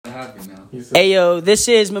happy now. Hey, yo, this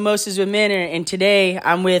is Mimosas with Manner, and today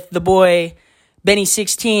I'm with the boy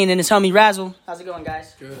Bennay.SIXT66N and his homie Razzle. How's it going,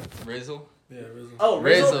 guys? Good. Rizzle? Yeah, Rizzle. Oh,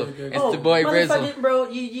 Rizzle? It's the boy Rizzle. Bro,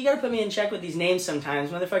 you gotta put me in check with these names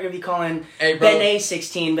sometimes. Motherfucker be calling Hey, bro.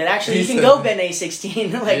 Bennay.SIXT66, but actually you can go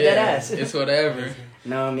Bennay.SIXT66 like that ass. It's whatever.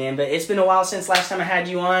 No, man, but it's been a while since last time I had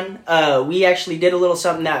you on. We actually did a little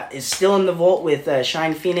something that is still in the vault with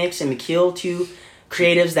Shine Phoenix and McKeel, two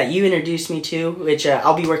creatives that you introduced me to, which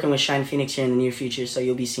I'll be working with Shine Phoenix here in the near future, so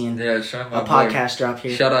you'll be seeing a podcast drop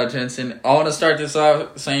here. Shout out Jensen. I want to start this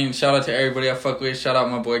off saying shout out to everybody I fuck with. Shout out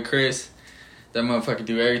my boy Chris. That motherfucker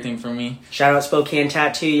do everything for me. Shout out Spokane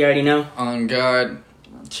Tattoo, you already know. On God.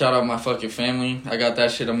 Shout out my fucking family. I got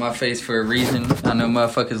that shit on my face for a reason. I know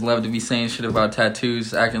motherfuckers love to be saying shit about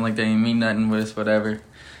tattoos, acting like they ain't mean nothing, but it's whatever.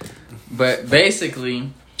 But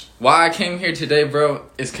basically, why I came here today, bro,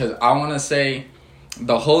 is because I want to say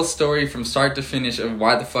the whole story from start to finish of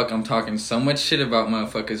why the fuck I'm talking so much shit about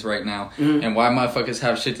motherfuckers right now, and why motherfuckers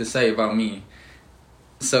have shit to say about me.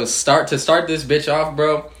 So to start this bitch off,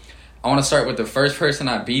 bro, I want to start with the first person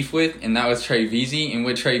I beef with, and that was Trey Veezy. And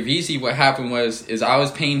with Trey Veezy, what happened is I was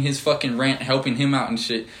paying his fucking rent, helping him out and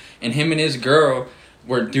shit, and him and his girl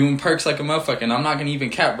were doing perks like a motherfucker. And I'm not gonna even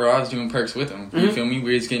cap, bro, I was doing perks with him. You feel me?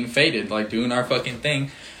 We was getting faded, like doing our fucking thing.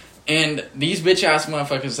 And these bitch ass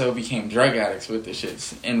motherfuckers though became drug addicts with the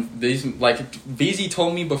shits. And these, like, Veezy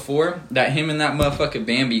told me before that him and that motherfucker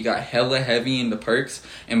Bambi got hella heavy into perks,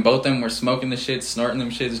 and both them were smoking the shits, snorting them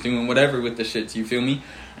shits, doing whatever with the shits, you feel me?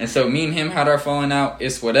 And so me and him had our falling out,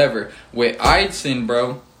 it's whatever. With Idson,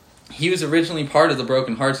 bro, he was originally part of the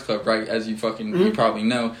Broken Hearts Club, right? As you fucking you probably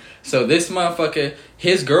know. So this motherfucker,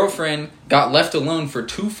 his girlfriend got left alone for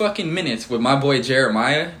 2 fucking minutes with my boy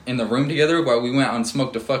Jeremiah in the room together while we went out and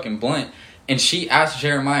smoked a fucking blunt. And she asked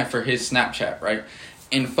Jeremiah for his Snapchat, right?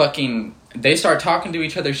 And fucking, they start talking to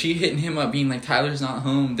each other. She hitting him up being like, Tyler's not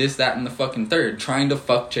home, this, that, and the fucking third. Trying to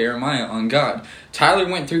fuck Jeremiah, on God. Tyler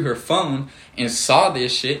went through her phone and saw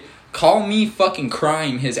this shit. Called me fucking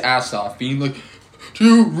crying his ass off. Being like, do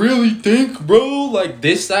you really think, bro? Like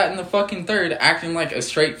this, that, and the fucking third. Acting like a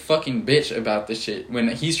straight fucking bitch about this shit. When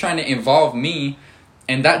he's trying to involve me.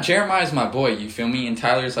 And that Jeremiah's my boy, you feel me? And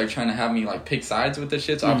Tyler's like trying to have me like pick sides with the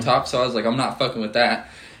shits off top. So I was like, I'm not fucking with that.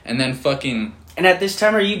 And then fucking... And at this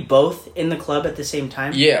time, are you both in the club at the same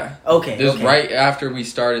time? Yeah. Okay. This was right after we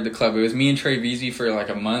started the club. It was me and Trey Veezy for like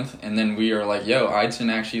a month. And then we were like, yo, Idson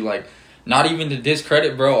actually like... Not even to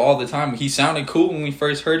discredit bro all the time. He sounded cool when we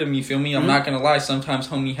first heard him, you feel me? I'm not gonna lie, sometimes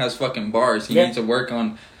homie has fucking bars. He needs to work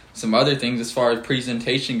on some other things as far as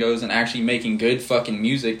presentation goes and actually making good fucking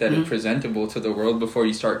music that is presentable to the world before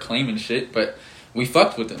you start claiming shit. But we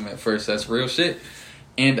fucked with him at first, that's real shit.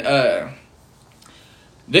 And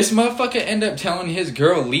this motherfucker ended up telling his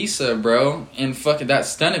girl Lisa, bro, and fucking that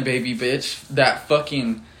stunning baby bitch, that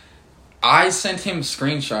fucking... I sent him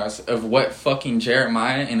screenshots of what fucking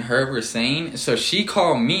Jeremiah and her were saying. So she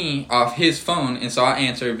called me off his phone. And so I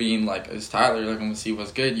answered being like, it's Tyler. Like, I'm going to see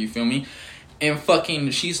what's good. You feel me? And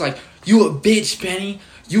fucking, she's like, you a bitch, Benny.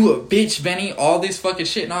 You a bitch, Benny. All this fucking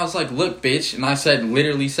shit. And I was like, look, bitch. And I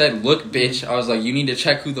literally said, look, bitch. I was like, you need to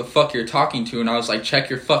check who the fuck you're talking to. And I was like,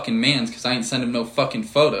 check your fucking mans. Because I ain't send him no fucking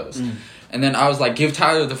photos. And then I was like, give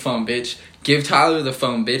Tyler the phone, bitch. Give Tyler the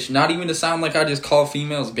phone, bitch. Not even to sound like I just call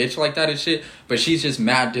females bitch like that and shit. But she's just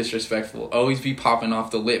mad disrespectful. Always be popping off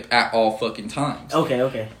the lip at all fucking times.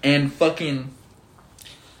 Okay. And fucking...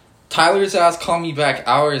 Tyler's ass called me back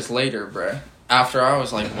hours later, bruh. After I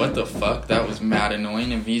was like, what the fuck? That was mad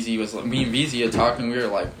annoying. And VZ was like... Me and VZ had talked and we were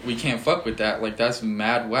like, we can't fuck with that. Like, that's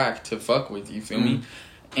mad whack to fuck with. You feel me?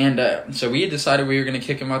 And so we had decided we were going to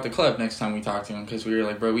kick him out the club next time we talked to him. Because we were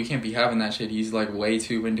like, bro, we can't be having that shit. He's like way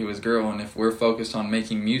too into his girl. And if we're focused on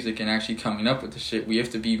making music and actually coming up with the shit, we have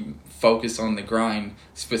to be focused on the grind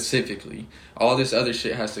specifically. All this other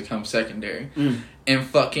shit has to come secondary. And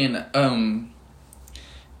fucking,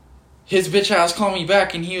 his bitch ass called me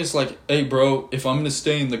back and he was like, hey bro, if I'm going to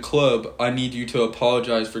stay in the club, I need you to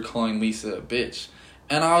apologize for calling Lisa a bitch.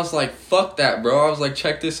 And I was like, fuck that, bro. I was like,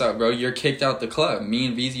 check this out, bro. You're kicked out the club. Me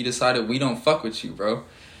and VZ decided we don't fuck with you, bro.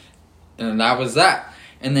 And that was that.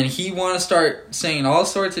 And then he want to start saying all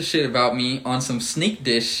sorts of shit about me on some sneak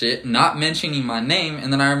dish shit, not mentioning my name.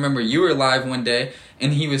 And then I remember you were live one day,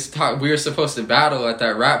 and he was we were supposed to battle at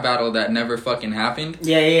that rap battle that never fucking happened.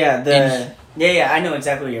 Yeah. I know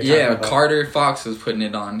exactly what you're talking about. Yeah, Carter Fox was putting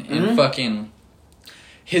it on. And fucking...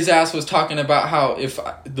 His ass was talking about how if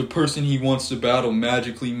the person he wants to battle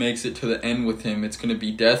magically makes it to the end with him, it's going to be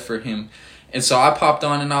death for him. And so I popped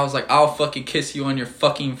on and I was like, I'll fucking kiss you on your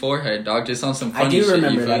fucking forehead, dog. Just on some funny shit. I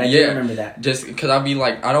do remember that. Just because I'll be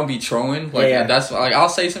like, I don't be trolling. Like, that's like, I'll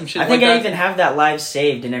say some shit. I think I even have that live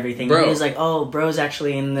saved and everything. Bro. And he was like, oh, bro's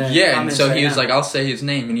actually in the and so he was like, I'll say his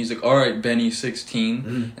name. And he's like, all right,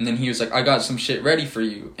 Benny.SIXT66N. And then he was like, I got some shit ready for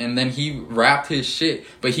you. And then he rapped his shit,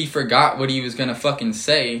 but he forgot what he was gonna fucking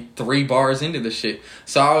say 3 bars into the shit.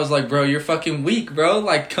 So I was like, bro, you're fucking weak, bro.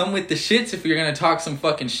 Like, come with the shits if you're gonna talk some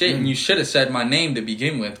fucking shit. And you should have said my name to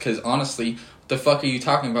begin with, because honestly, what the fuck are you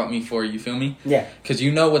talking about me for? You feel me? Yeah. Because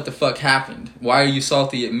you know what the fuck happened. Why are you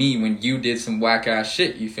salty at me when you did some whack ass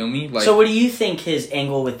shit? You feel me? Like, so what do you think his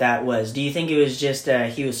angle with that was? Do you think it was just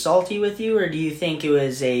he was salty with you, or do you think it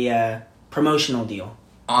was a promotional deal?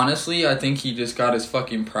 Honestly, I think he just got his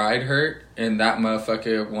fucking pride hurt, and that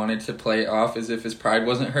motherfucker wanted to play it off as if his pride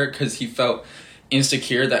wasn't hurt, because he felt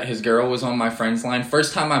insecure that his girl was on my friend's line.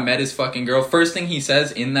 First time I met his fucking girl, first thing he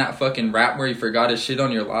says in that fucking rap where he forgot his shit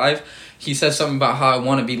on your live, he says something about how I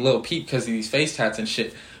want to be Lil Peep because of these face tats and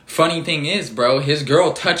shit. Funny thing is, bro, his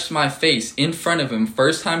girl touched my face in front of him.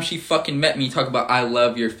 First time she fucking met me, talk about I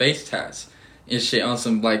love your face tats and shit on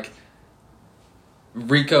some like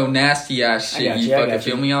Rico nasty ass shit. You fucking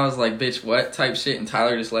feel me? I was like, bitch, what type shit? And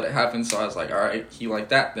Tyler just let it happen. So I was like, all right, he like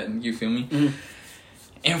that then. You feel me? Mm-hmm.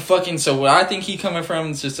 And fucking, so what I think he coming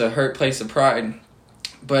from is just a hurt place of pride.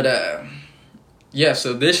 But, yeah,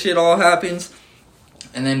 so this shit all happens.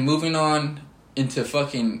 And then moving on into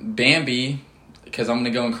fucking Bambi, because I'm going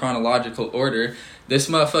to go in chronological order. This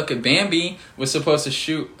motherfucker Bambi was supposed to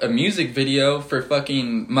shoot a music video for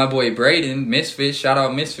fucking my boy Braden, Misfit. Shout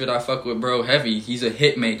out Misfit, I fuck with bro heavy. He's a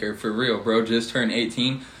hit maker, for real. Bro just turned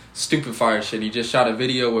 18. Stupid fire shit. He just shot a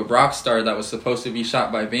video with Rockstar that was supposed to be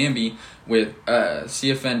shot by Bambi with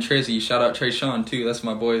CFN Trizzy. Shout out Trey Sean too, that's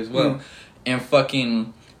my boy as well. And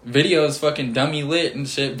fucking videos fucking dummy lit and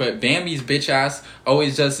shit, but Bambi's bitch ass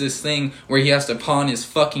always does this thing where he has to pawn his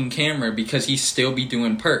fucking camera because he still be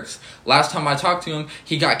doing perks. Last time I talked to him,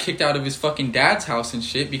 he got kicked out of his fucking dad's house and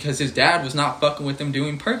shit because his dad was not fucking with him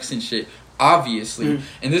doing perks and shit. Obviously.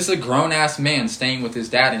 And this is a grown-ass man staying with his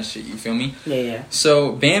dad and shit, you feel me? Yeah.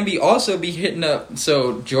 So, Bambi also be hitting up,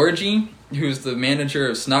 so, Georgie, who's the manager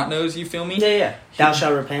of Snotnose, you feel me? Yeah. Thou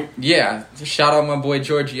shalt repent. Yeah. Shout out my boy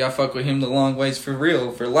Georgie, I fuck with him the long ways for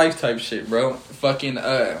real, for life type shit, bro. Fucking,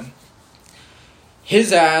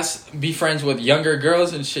 his ass be friends with younger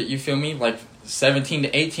girls and shit, you feel me? Like, 17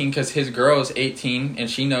 to 18, because his girl is 18, and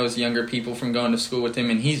she knows younger people from going to school with him,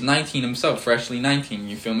 and he's 19 himself, freshly 19,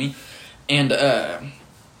 you feel me? And,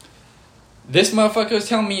 this motherfucker was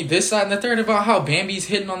telling me this, that, and the third about how Bambi's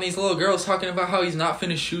hitting on these little girls, talking about how he's not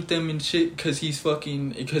finna shoot them and shit because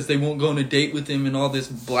because they won't go on a date with him and all this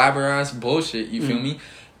blabber-ass bullshit, you feel me?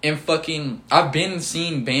 And fucking, I've been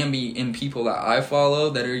seeing Bambi in people that I follow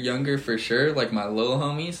that are younger for sure, like my little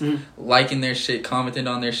homies, liking their shit, commenting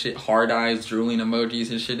on their shit, hard eyes, drooling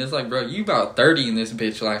emojis and shit. It's like, bro, you about 30 in this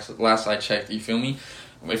bitch last I checked, you feel me?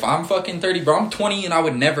 If I'm fucking 30, bro, I'm 20 and I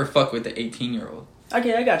would never fuck with the 18-year-old.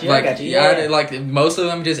 Okay, I got you. Like, I got you. Yeah. Like, most of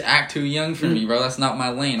them just act too young for me, bro. That's not my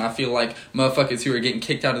lane. I feel like motherfuckers who are getting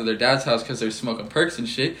kicked out of their dad's house because they're smoking perks and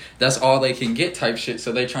shit, that's all they can get type shit.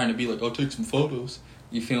 So they trying to be like, I'll take some photos.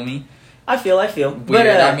 You feel me? I feel. Weird, but,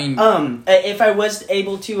 I mean... if I was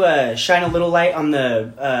able to shine a little light on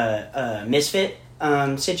the Misfit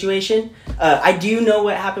situation, I do know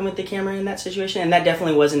what happened with the camera in that situation, and that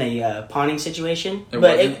definitely wasn't a pawning situation.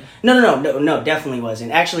 No, definitely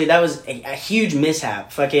wasn't. Actually, that was a huge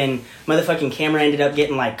mishap. Fucking motherfucking camera ended up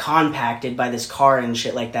getting like compacted by this car and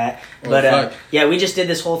shit like that. But yeah, we just did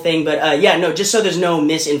this whole thing. But just so there's no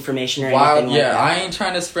misinformation or anything like that. I ain't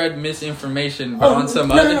trying to spread misinformation, but on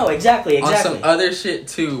some other exactly. On some other shit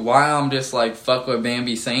too. Why I'm just like fuck what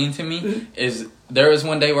Bambi's saying to me is. There was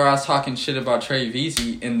one day where I was talking shit about Trey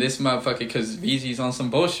VZ, and this motherfucker, because VZ's on some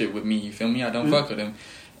bullshit with me, you feel me? I don't fuck with him.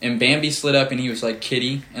 And Bambi slid up and he was like,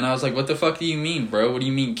 kitty. And I was like, what the fuck do you mean, bro? What do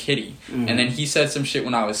you mean, kitty? And then he said some shit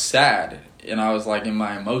when I was sad, and I was like in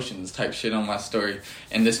my emotions type shit on my story.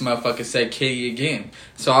 And this motherfucker said kitty again.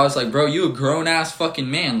 So I was like, bro, you a grown-ass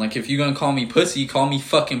fucking man. Like, if you gonna call me pussy, call me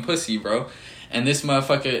fucking pussy, bro. And this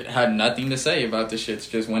motherfucker had nothing to say about the shit.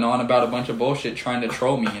 Just went on about a bunch of bullshit trying to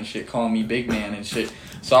troll me and shit, calling me big man and shit.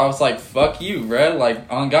 So I was like, fuck you, bro. Like,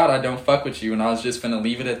 on God, I don't fuck with you. And I was just finna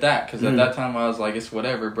leave it at that. Because at that time, I was like, it's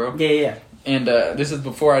whatever, bro. Yeah. And this is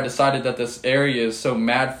before I decided that this area is so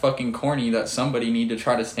mad fucking corny that somebody need to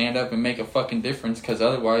try to stand up and make a fucking difference. Because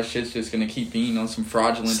otherwise, shit's just gonna keep being on some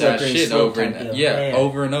fraudulent ass shit over and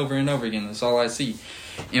over and over and over again. That's all I see.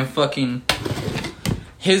 And fucking...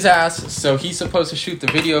 his ass, so he's supposed to shoot the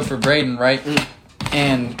video for Braden, right?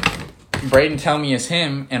 And Braden tell me it's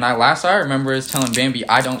him, and last I remember is telling Bambi,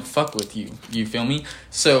 I don't fuck with you. You feel me?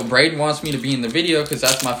 So Braden wants me to be in the video because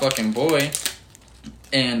that's my fucking boy.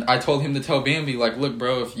 And I told him to tell Bambi, like, look,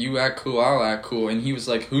 bro, if you act cool, I'll act cool. And he was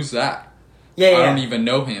like, who's that? I don't even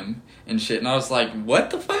know him and shit. And I was like,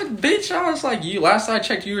 what the fuck, bitch? I was like, last I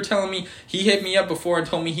checked, you were telling me he hit me up before and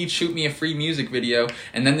told me he'd shoot me a free music video.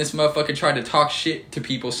 And then this motherfucker tried to talk shit to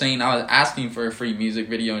people saying I was asking for a free music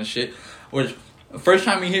video and shit. Which, the first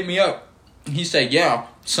time he hit me up, he said, yeah,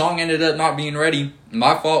 song ended up not being ready.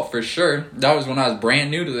 My fault for sure. That was when I was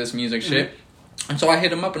brand new to this music shit. And so I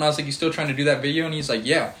hit him up and I was like, you still trying to do that video? And he's like,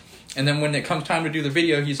 yeah. And then when it comes time to do the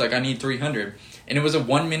video, he's like, I need 300. And it was a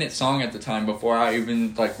 1-minute song at the time before I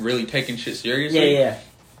even, like, really taking shit seriously. Yeah.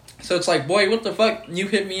 So it's like, boy, what the fuck? You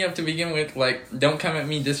hit me up to begin with. Like, don't come at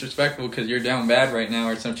me disrespectful because you're down bad right now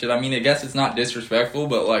or some shit. I mean, I guess it's not disrespectful,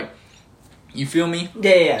 but, like, you feel me?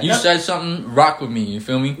 Yeah. You said something, rock with me. You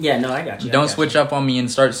feel me? Yeah, no, I got you. Don't switch up on me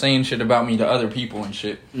and start saying shit about me to other people and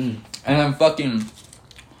shit. And then fucking...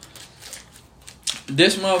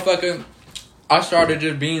 This motherfucker, I started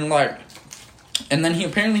just being like... And then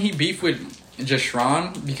he beefed with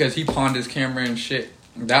Jashron because he pawned his camera and shit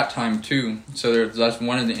that time too. So that's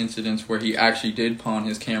one of the incidents where he actually did pawn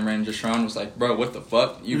his camera and Jashron was like, bro, what the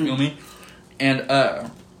fuck? You feel me? And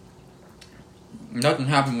nothing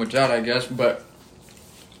happened with that, I guess, but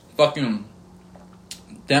fucking...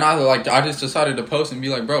 Then I just decided to post and be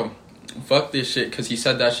like, bro, fuck this shit, because he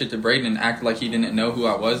said that shit to Braden and acted like he didn't know who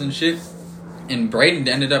I was and shit. And Braden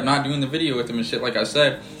ended up not doing the video with him and shit, like I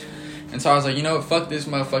said. And so I was like, you know what, fuck this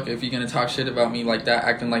motherfucker if you're going to talk shit about me like that,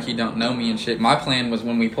 acting like he don't know me and shit. My plan was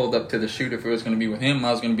when we pulled up to the shoot, if it was going to be with him,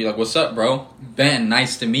 I was going to be like, what's up, bro? Ben,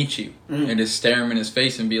 nice to meet you. And just stare him in his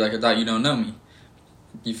face and be like, I thought you don't know me.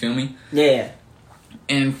 You feel me? Yeah.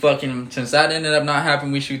 And fucking, since that ended up not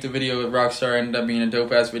happening, we shoot the video with Rockstar, ended up being a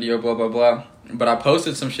dope-ass video, blah, blah, blah. But I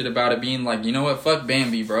posted some shit about it being like, you know what, fuck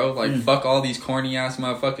Bambi, bro. Like, fuck all these corny-ass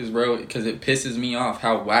motherfuckers, bro. Because it pisses me off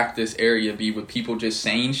how whack this area be with people just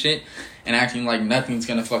saying shit and acting like nothing's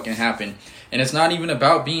gonna fucking happen. And it's not even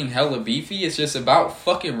about being hella beefy. It's just about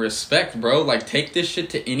fucking respect, bro. Like, take this shit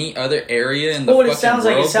to any other area in the fucking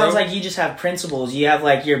world, it sounds like you just have principles. You have,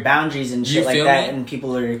 like, your boundaries and shit like that, and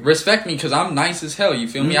people are... Respect me, because I'm nice as hell, you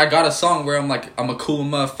feel me? I got a song where I'm like, I'm a cool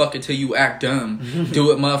motherfucker till you act dumb.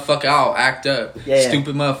 Do it, motherfucker, I'll act up.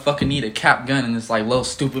 Stupid motherfucker need a cap gun, and it's like, little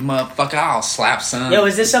stupid motherfucker, I'll slap some. Yo,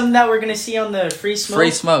 is this something that we're going to see on the Free Smoke?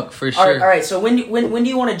 Free Smoke, for sure. All right, so when do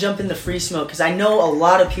you want to jump in the Free Smoke? Because I know a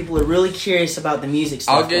lot of people are really curious about the music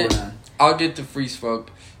stuff going on. I'll get the Free Smoke.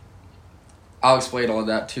 I'll explain all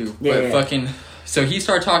that too. Fucking, so he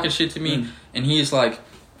started talking shit to me, and he's like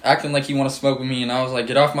acting like he want to smoke with me, and I was like,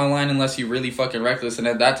 get off my line unless you really fucking reckless. And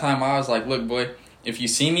at that time, I was like, look, boy, if you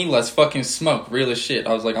see me, let's fucking smoke, real as shit.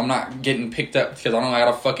 I was like, I'm not getting picked up because I don't got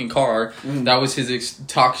a fucking car. That was his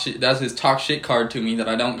talk shit. That's his talk shit card to me that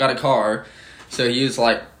I don't got a car. So he was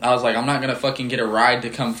like, I was like, I'm not going to fucking get a ride to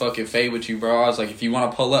come fucking fade with you, bro. I was like, if you want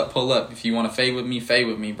to pull up, pull up. If you want to fade with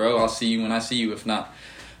me, bro. I'll see you when I see you, if not.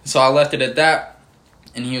 So I left it at that.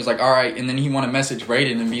 And he was like, all right. And then he want to message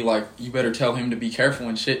Braden and be like, you better tell him to be careful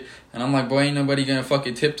and shit. And I'm like, boy, ain't nobody going to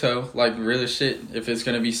fucking tiptoe. Like, real as shit. If it's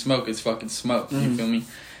going to be smoke, it's fucking smoke. You feel me?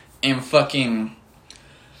 And fucking...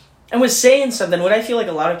 And with saying something, what I feel like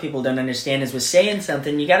a lot of people don't understand is with saying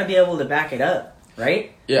something, you got to be able to back it up.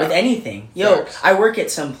 Right? Yeah. With anything. Yo, Facts. I work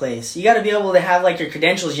at some place. You got to be able to have, like, your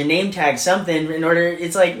credentials, your name tag, something in order...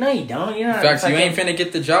 It's like, no, you don't. You're not... Facts, you ain't finna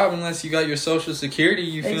get the job unless you got your social security,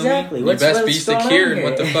 you feel exactly. me? You best be secure in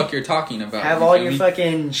what the fuck you're talking about. Have all your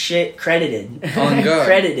fucking shit credited. On God.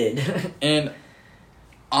 Credited. And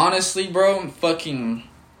honestly, bro, fucking...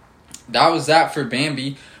 That was that for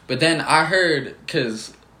Bambi. But then I heard...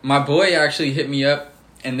 Because my boy actually hit me up,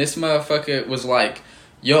 and this motherfucker was like...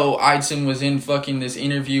 Yo, Eidson was in fucking this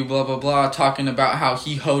interview, blah, blah, blah, talking about how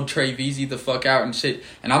he hoed Trey Veezy the fuck out and shit.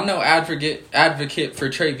 And I'm no advocate for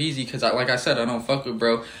Trey Veezy because, like I said, I don't fuck with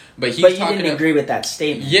bro. But you didn't agree with that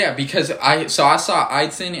statement. Yeah, because I saw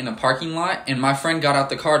Eidson in a parking lot, and my friend got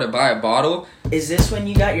out the car to buy a bottle. Is this when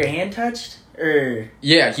you got your hand touched?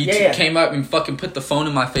 Yeah, he came up and fucking put the phone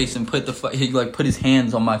in my face and put his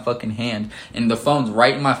hands on my fucking hand, and the phone's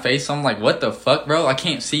right in my face. So I'm like, what the fuck, bro? I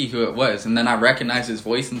can't see who it was. And then I recognized his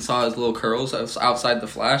voice and saw his little curls outside the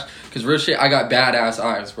flash. Because real shit, I got badass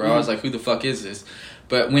eyes, bro. I was like, who the fuck is this?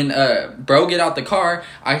 But when bro get out the car,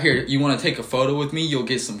 I hear, you want to take a photo with me? You'll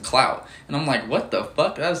get some clout. And I'm like, what the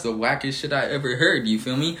fuck? That's the wackest shit I ever heard. You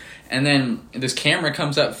feel me? And then this camera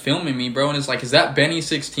comes up filming me, bro, and it's like, is that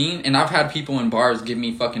Benny.SIXT66N? And I've had people in bars give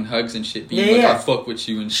me fucking hugs and shit, being I fuck with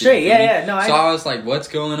you and shit. Straight, yeah. No, so I was like, what's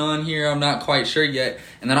going on here? I'm not quite sure yet.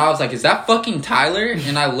 And then I was like, is that fucking Tyler?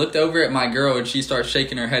 And I looked over at my girl, and she started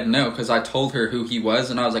shaking her head no, because I told her who he was,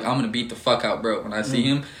 and I was like, I'm gonna beat the fuck out bro when I see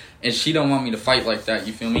him. And she don't want me to fight like that,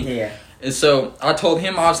 you feel me? Yeah. And so I told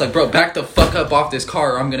him, I was like, bro, back the fuck up off this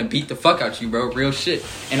car or I'm going to beat the fuck out you, bro. Real shit.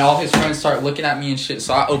 And all his friends start looking at me and shit.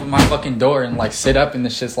 So I open my fucking door and like sit up in the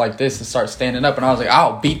shits like this and start standing up. And I was like,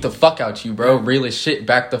 I'll beat the fuck out you, bro. Real as shit.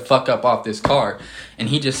 Back the fuck up off this car. And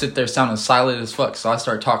he just sit there sounding silent as fuck. So I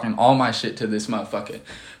start talking all my shit to this motherfucker.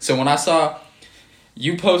 So when I saw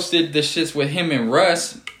you posted the shits with him and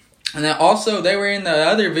Russ... And then also, they were in the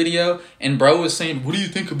other video, and bro was saying, what do you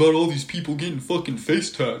think about all these people getting fucking face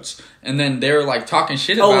tats? And then they were, like, talking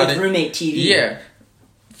shit about it. Oh, with Roommate TV. Yeah.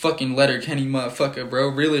 Fucking Letterkenny motherfucker, bro.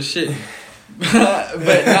 Real as shit.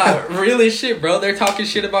 But nah, real as shit, bro. They're talking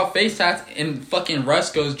shit about face tats, and fucking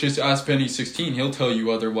Russ goes, just ask Benny.SIXT66N, he'll tell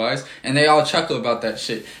you otherwise. And they all chuckle about that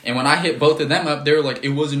shit. And when I hit both of them up, they were like, it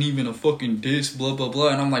wasn't even a fucking diss, blah, blah, blah.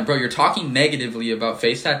 And I'm like, bro, you're talking negatively about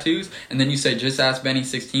face tattoos, and then you say, just ask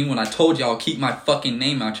Benny.SIXT66N, when I told y'all, keep my fucking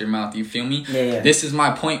name out your mouth, you feel me? Yeah. This is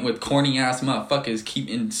my point with corny ass motherfuckers keep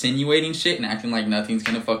insinuating shit and acting like nothing's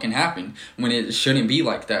gonna fucking happen, when it shouldn't be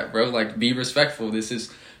like that, bro. Like, be respectful. This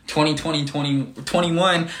is 2020,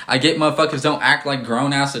 2021. I get motherfuckers don't act like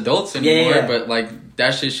grown-ass adults anymore, but, like,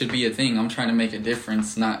 that shit should be a thing. I'm trying to make a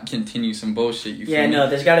difference, not continue some bullshit, you feel me? No,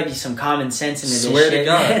 there's gotta be some common sense into this shit. Swear to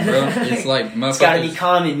God, bro. It's like, motherfuckers... It's gotta be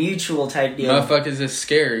common, mutual type deal. Motherfuckers is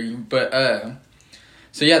scary, but,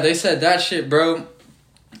 so, yeah, they said that shit, bro,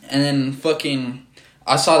 and then fucking...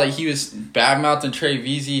 I saw that he was bad-mouthing Trey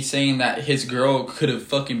Veezy, saying that his girl could have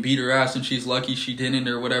fucking beat her ass and she's lucky she didn't,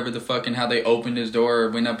 or whatever the fuck, and how they opened his door or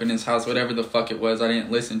went up in his house, whatever the fuck it was. I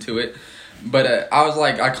didn't listen to it. But I was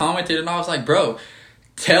like, I commented and I was like, bro,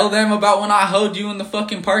 tell them about when I hoed you in the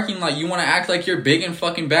fucking parking lot. You want to act like you're big and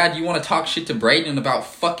fucking bad. You want to talk shit to Brayden about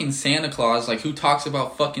fucking Santa Claus. Like, who talks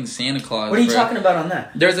about fucking Santa Claus, What are you talking about on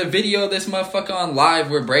that? There's a video of this motherfucker on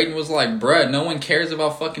live where Brayden was like, bruh, no one cares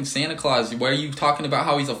about fucking Santa Claus. What are you talking about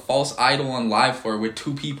how he's a false idol on live for, with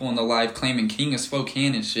 2 people on the live claiming King of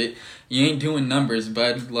Spokane and shit? You ain't doing numbers,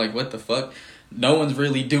 bud. Like, what the fuck? No one's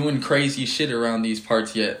really doing crazy shit around these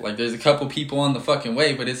parts yet. Like, there's a couple people on the fucking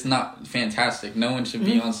way, but it's not fantastic. No one should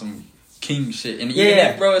be on some king shit. And even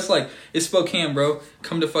if, bro, it's like, it's Spokane, bro.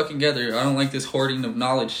 Come to fucking together. I don't like this hoarding of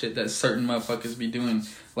knowledge shit that certain motherfuckers be doing.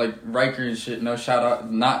 Like, Riker and shit. No shout out.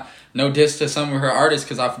 No diss to some of her artists,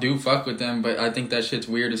 because I do fuck with them, but I think that shit's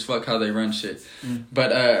weird as fuck how they run shit.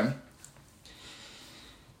 But,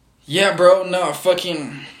 yeah, bro, no,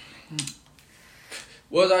 fucking...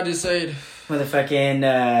 What was I just saying?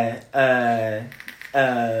 Motherfucking,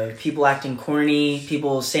 people acting corny,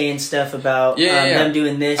 people saying stuff about them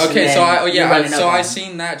doing this. Okay, so I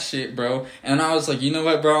seen that shit, bro, and I was like, you know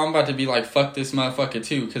what, bro, I'm about to be like, fuck this motherfucker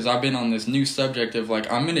too, because I've been on this new subject of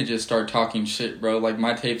like, I'm gonna just start talking shit, bro. Like,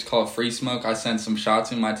 my tape's called Free Smoke. I sent some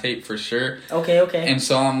shots in my tape for sure. Okay. And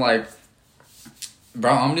so I'm like,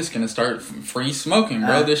 bro, I'm just gonna start free smoking,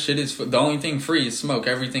 bro. This shit is the only thing free is smoke.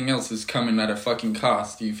 Everything else is coming at a fucking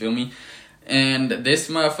cost. You feel me? And this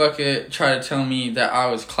motherfucker tried to tell me that I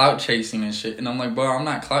was clout chasing and shit. And I'm like, bro, I'm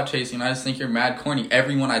not clout chasing. I just think you're mad corny.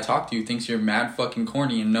 Everyone I talk to thinks you're mad fucking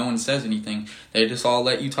corny, and no one says anything. They just all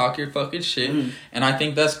let you talk your fucking shit. And I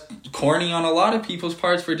think that's corny on a lot of people's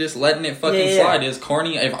parts for just letting it fucking slide. It's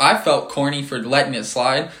corny. If I felt corny for letting it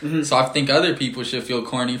slide, so I think other people should feel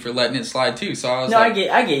corny for letting it slide too. So I was I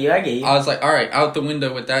get you. I was like, all right, out the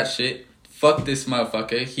window with that shit. Fuck this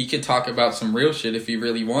motherfucker. He could talk about some real shit if he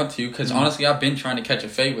really want to. Because honestly, I've been trying to catch a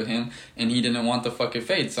fade with him, and he didn't want the fucking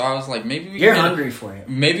fade. So I was like, maybe you're hungry for it.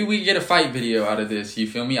 Maybe we get a fight video out of this. You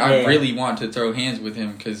feel me? I really want to throw hands with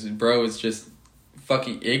him because bro is just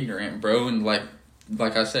fucking ignorant, bro. And like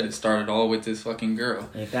I said, it started all with this fucking girl.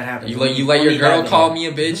 If that happens, you let your girl call me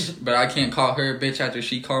a bitch, but I can't call her a bitch after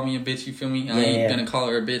she called me a bitch. You feel me? I ain't gonna call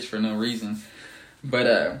her a bitch for no reason.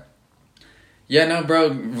 But yeah, no, bro.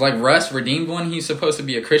 Like, Russ redeemed one. He's supposed to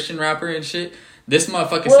be a Christian rapper and shit. This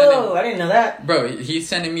motherfucker I didn't know that. Bro, he's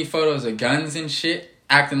sending me photos of guns and shit,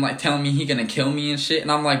 acting like, telling me he gonna kill me and shit. And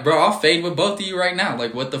I'm like, bro, I'll fade with both of you right now.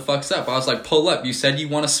 Like, what the fuck's up? I was like, pull up. You said you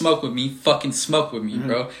want to smoke with me. Fucking smoke with me,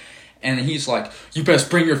 bro. And then he's like, you best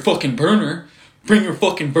bring your fucking burner. Bring your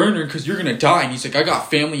fucking burner, because you're gonna die. And he's like, I got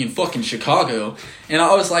family in fucking Chicago. And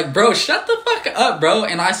I was like, bro, shut the fuck up, bro.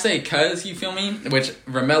 And I say, cuz, you feel me? Which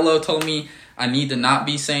Romello told me I need to not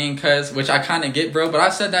be saying cuz, which I kind of get, bro. But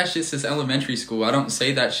I've said that shit since elementary school. I don't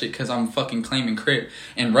say that shit because I'm fucking claiming crip.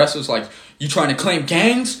 And Russ was like, you trying to claim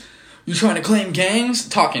gangs? You trying to claim gangs?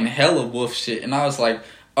 Talking hella wolf shit. And I was like,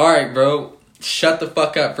 alright, bro. Shut the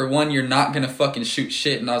fuck up. For one, you're not gonna fucking shoot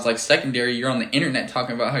shit. And I was like, secondary, you're on the internet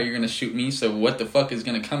talking about how you're gonna shoot me. So what the fuck is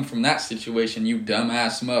gonna come from that situation, you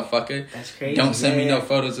dumbass motherfucker? That's crazy. Don't send me no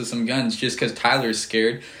photos of some guns just because Tyler's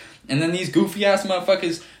scared. And then these goofy ass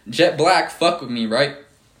motherfuckers, Jet Black, fuck with me, right?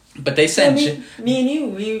 But they sent me and you,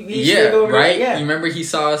 we yeah, go over, right. Yeah. You remember he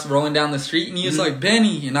saw us rolling down the street and he was like,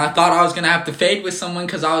 Benny, and I thought I was gonna have to fade with someone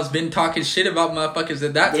because I was been talking shit about motherfuckers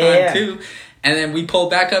at that time too. And then we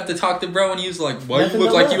pulled back up to talk to bro, and he was like, "Why you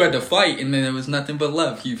look like you had to fight?" And then it was nothing but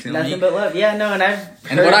love. You feel me? Nothing but love. Yeah, no, and I've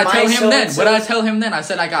heard what I tell him then, I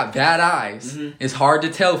said I got bad eyes. It's hard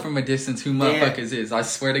to tell from a distance who motherfuckers is. I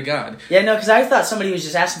swear to God. Yeah, no, because I thought somebody was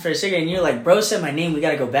just asking for a cigarette, and you're like, "Bro said my name. We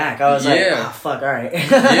gotta go back." I was like, "Oh fuck, all right."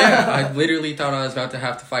 Yeah, I literally thought I was about to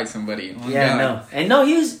have to fight somebody. Oh, yeah, God. No,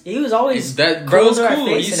 he was always that bro's cool.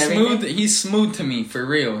 He's smooth. He's smooth to me for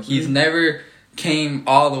real. He's never came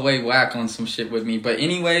all the way whack on some shit with me. But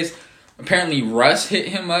anyways, apparently Russ hit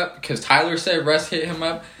him up because Tyler said Russ hit him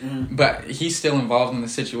up, but he's still involved in the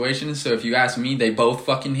situation. So if you ask me, they both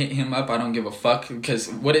fucking hit him up. I don't give a fuck, because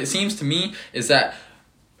what it seems to me is that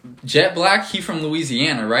Jet Black, he from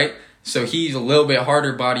Louisiana, right? So he's a little bit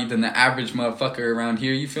harder bodied than the average motherfucker around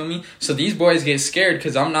here, you feel me? So these boys get scared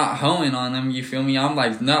because I'm not hoeing on them, you feel me? I'm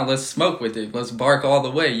like, no, let's smoke with it. Let's bark all the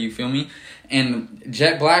way, you feel me? And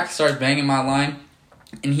Jet Black starts banging my line,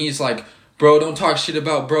 and he's like, bro, don't talk shit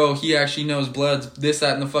about bro. He actually knows Bloods, this,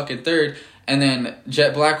 that, and the fucking third. And then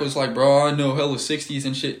Jet Black was like, bro, I know hella 60s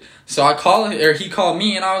and shit. So he called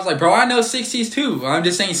me, and I was like, bro, I know 60s too. I'm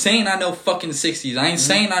just ain't saying I know fucking 60s. I ain't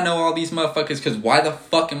saying I know all these motherfuckers, because why the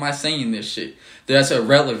fuck am I saying this shit? That's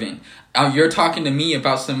irrelevant. You're talking to me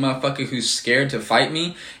about some motherfucker who's scared to fight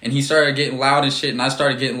me, and he started getting loud and shit, and I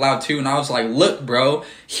started getting loud too, and I was like, look, bro,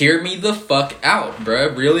 hear me the fuck out, bro,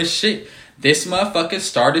 real as shit. This motherfucker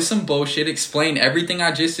started some bullshit, explained everything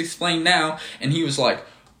I just explained now, and he was like,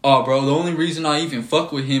 oh, bro, the only reason I even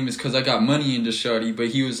fuck with him is because I got money into shorty. But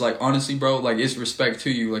he was like, honestly, bro, like, it's respect to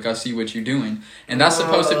you. Like, I see what you're doing. And that's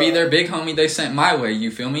supposed to be their big homie they sent my way, you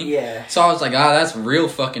feel me? Yeah. So I was like, that's real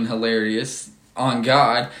fucking hilarious, on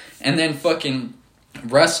God. And then fucking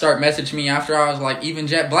Russ start messaging me after I was like, even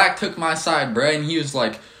Jet Black took my side, bro. And he was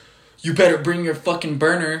like, you better bring your fucking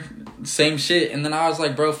burner. Same shit. And then I was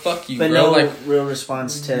like, bro, fuck you, but bro. No real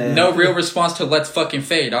response to... No real response to let's fucking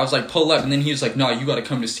fade. I was like, pull up. And then he was like, no, you gotta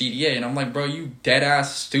come to CDA. And I'm like, bro, you dead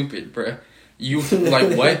ass stupid, bro. You,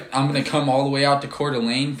 like, what? I'm gonna come all the way out to Coeur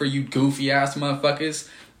d'Alene for you goofy ass motherfuckers?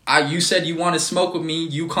 You said you want to smoke with me.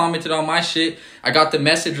 You commented on my shit. I got the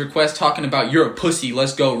message request talking about you're a pussy.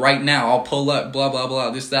 Let's go right now. I'll pull up. Blah, blah, blah.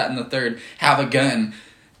 This, that, and the third. Have a gun.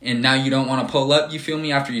 And now you don't want to pull up, you feel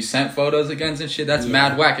me? After you sent photos of guns and shit. That's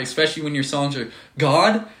mad whack. Especially when your songs are,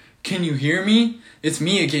 God, can you hear me? It's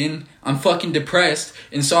me again. I'm fucking depressed.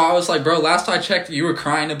 And so I was like, bro, last I checked, you were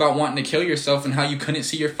crying about wanting to kill yourself and how you couldn't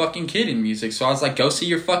see your fucking kid in music. So I was like, go see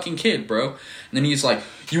your fucking kid, bro. And then he's like,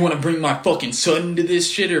 you want to bring my fucking son into this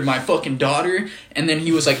shit, or my fucking daughter? And then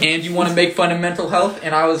he was like, and you want to make fun of mental health?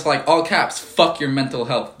 And I was like, all caps, fuck your mental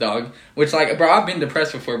health, dog. Which, like, bro, I've been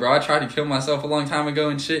depressed before, bro. I tried to kill myself a long time ago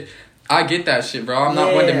and shit. I get that shit, bro. I'm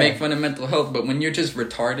not one to make fun of mental health, but when you're just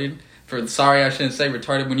retarded... Sorry, I shouldn't say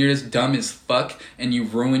retarded. When you're just dumb as fuck and you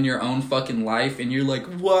ruin your own fucking life and you're like,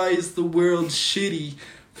 why is the world shitty?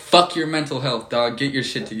 Fuck your mental health, dog. Get your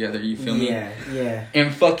shit together, you feel me? Yeah.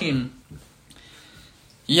 And fucking...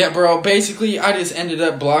 Yeah, bro, basically, I just ended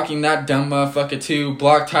up blocking that dumb motherfucker too.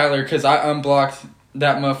 Blocked Tyler because I unblocked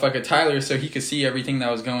that motherfucker Tyler so he could see everything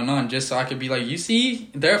that was going on, just so I could be like, you see?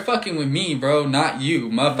 They're fucking with me, bro, not you.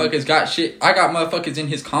 Motherfuckers got shit. I got motherfuckers in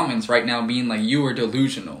his comments right now being like, you are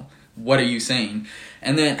delusional. What are you saying?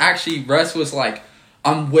 And then actually Russ was like,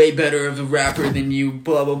 I'm way better of a rapper than you,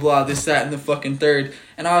 blah, blah, blah, this, that, and the fucking third.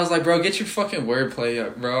 And I was like, bro, get your fucking wordplay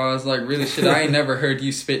up, bro. I was like, really shit, I ain't never heard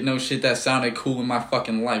you spit no shit that sounded cool in my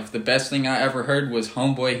fucking life. The best thing I ever heard was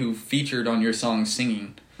Homeboy, who featured on your song,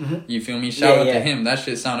 singing. You feel me? Shout out to him. That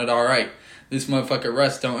shit sounded alright. This motherfucker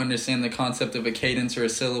Russ don't understand the concept of a cadence or a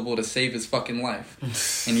syllable to save his fucking life.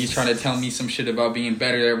 And he's trying to tell me some shit about being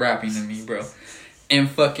better at rapping than me, bro. And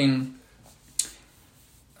fucking...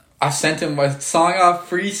 I sent him a song off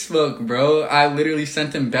Free Smoke, bro. I literally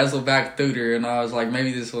sent him Bezelback Thuder, and I was like,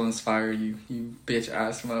 maybe this will inspire you, you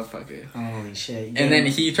bitch-ass motherfucker. Holy shit. And then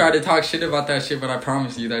he tried to talk shit about that shit, but I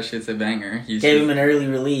promise you that shit's a banger. Gave him an early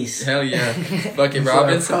release. Hell yeah. Fuck it, bro.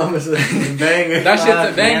 Promise it's a banger. That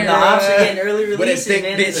shit's a banger, man, the ops are getting early releases, but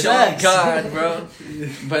man. bitch, oh God, bro.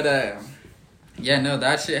 But, yeah, no,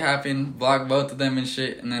 that shit happened. Blocked both of them and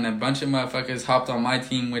shit. And then a bunch of motherfuckers hopped on my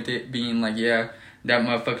team with it, being like, yeah, that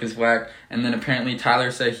motherfucker's whack. And then apparently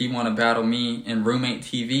Tyler said he want to battle me, and Roommate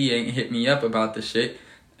TV ain't hit me up about the shit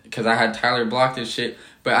because I had Tyler blocked his shit.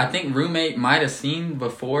 But I think Roommate might have seen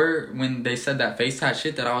before when they said that face tat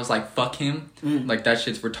shit that I was like, fuck him. Like, that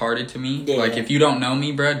shit's retarded to me. Yeah. Like, if you don't know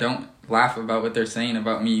me, bro, don't laugh about what they're saying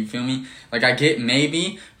about me, you feel me? Like, I get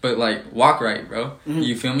maybe, but like, walk right, bro.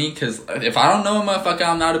 You feel me? Because if I don't know a motherfucker,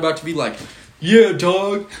 I'm not about to be like, yeah,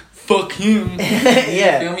 dog, fuck him.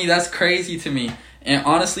 Yeah. You feel me? That's crazy to me. And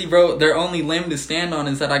honestly, bro, their only limb to stand on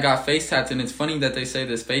is that I got face tats. And it's funny that they say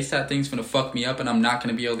this face tat thing's gonna fuck me up and I'm not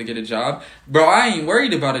gonna be able to get a job. Bro, I ain't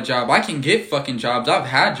worried about a job. I can get fucking jobs. I've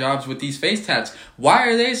had jobs with these face tats. Why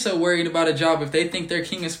are they so worried about a job if they think they're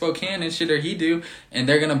king of Spokane and shit, or he do, and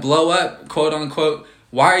they're gonna blow up, quote unquote?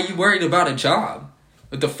 Why are you worried about a job?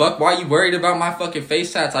 What the fuck? Why are you worried about my fucking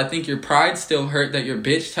face tats? I think your pride still hurt that your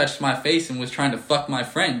bitch touched my face and was trying to fuck my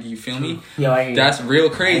friend. You feel me? Yo, I hear That's you.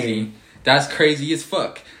 real crazy. That's crazy as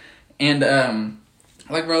fuck. And,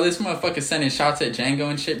 like, bro, this motherfucker sending shots at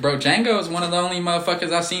Django and shit. Bro, Django is one of the only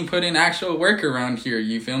motherfuckers I've seen put in actual work around here,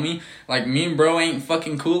 you feel me? Like, me and bro ain't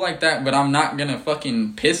fucking cool like that, but I'm not gonna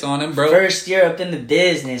fucking piss on him, bro. First year up in the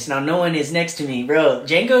business, now no one is next to me, bro.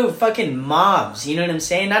 Django fucking mobs, you know what I'm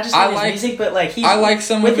saying? Not just with his music, but like I like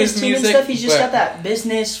some with of his team music, and stuff, he's just but got that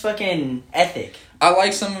business fucking ethic. I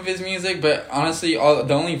like some of his music, but honestly, the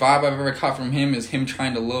only vibe I've ever caught from him is him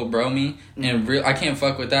trying to lil bro me. And I can't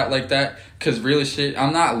fuck with that like that, because real as shit,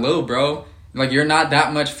 I'm not lil bro. Like, you're not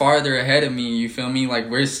that much farther ahead of me, you feel me?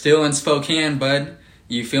 Like, we're still in Spokane, bud.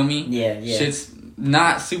 You feel me? Yeah. Shit's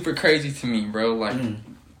not super crazy to me, bro. Like,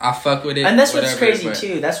 I fuck with it. And that's whatever, what's crazy but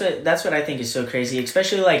too. That's what I think is so crazy.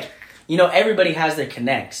 Especially like, you know, everybody has their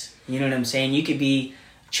connects. You know what I'm saying? You could be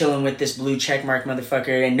chilling with this blue checkmark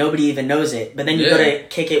motherfucker and nobody even knows it. But then you go to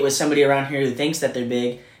kick it with somebody around here who thinks that they're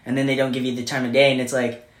big, and then they don't give you the time of day, and it's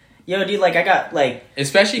like, yo, dude, like, I got, like...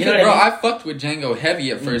 Especially because, you know bro, I mean? I fucked with Django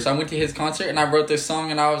heavy at first. I went to his concert, and I wrote this song,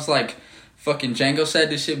 and I was like, fucking Django said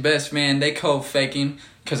this shit best, man. They cold faking.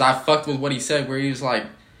 Because I fucked with what he said, where he was like...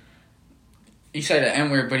 He said the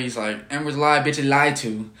N-word, but he's like, N-words lie, bitches lie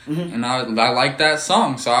to. And I like that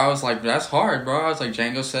song, so I was like, that's hard, bro. I was like,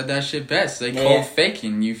 Django said that shit best. They cold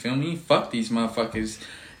faking, you feel me? Fuck these motherfuckers.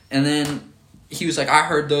 And then he was like, I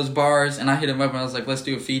heard those bars, and I hit him up, and I was like, let's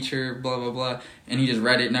do a feature, blah, blah, blah. And he just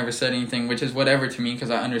read it, never said anything, which is whatever to me, because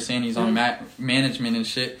I understand he's on management and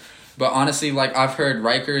shit. But honestly, like, I've heard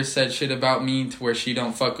Riker said shit about me to where she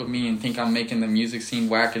don't fuck with me and think I'm making the music scene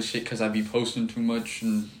whack as shit because I be posting too much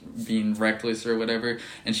and being reckless or whatever.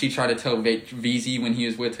 And she tried to tell VZ when he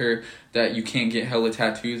was with her that you can't get hella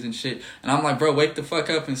tattoos and shit. And I'm like, bro, wake the fuck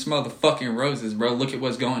up and smell the fucking roses, bro. Look at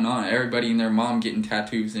what's going on. Everybody and their mom getting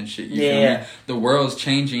tattoos and shit. You feel me? The world's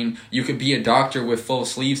changing. You could be a doctor with full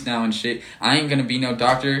sleeves now and shit. I ain't gonna be no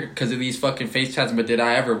doctor because of these fucking face tats, but did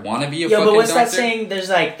I ever want to be a fucking doctor? Yo, but what's that saying? There's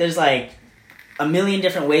like a million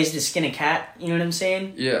different ways to skin a cat. You know what I'm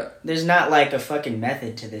saying? Yeah. There's not like a fucking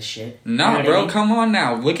method to this shit. Nah, you know bro, I mean? Come on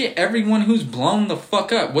now. Look at everyone who's blown the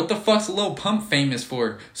fuck up. What the fuck's Lil Pump famous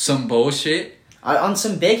for? Some bullshit? On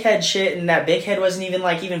some big head shit, and that big head wasn't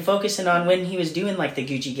even focusing on when he was doing like the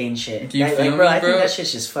Gucci Gang shit. Do you feel me, bro? I think that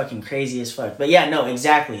shit's just fucking crazy as fuck. But yeah, no,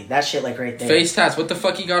 exactly. That shit like right there. Face tats. What the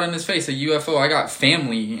fuck he got on his face? A UFO. I got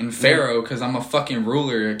family and Pharaoh because I'm a fucking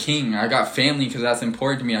ruler, a king. I got family because that's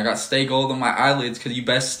important to me. I got stay gold on my eyelids because you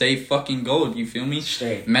best stay fucking gold. You feel me?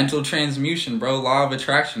 Straight. Mental transmutation, bro. Law of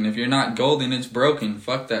attraction. If you're not golden, it's broken.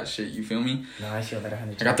 Fuck that shit. You feel me? No, I feel that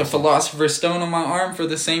 100%. I got the Philosopher's Stone on my arm for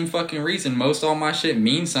the same fucking reason. Most all my shit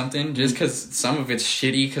means something. Just because some of it's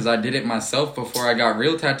shitty because I did it myself before I got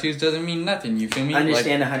real tattoos doesn't mean nothing. You feel me? I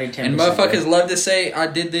understand 110%. And motherfuckers love to say I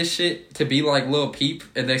did this shit to be like Lil Peep.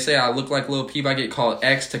 And they say I look like Lil Peep. I get called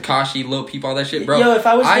X, Takashi, Lil Peep, all that shit, bro. Yo, if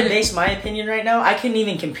I was to base my opinion right now, I couldn't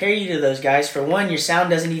even compare you to those guys. For one, your sound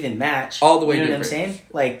doesn't even match. All the way different. You know different. what I'm saying?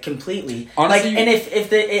 Like, completely. Honestly, like, and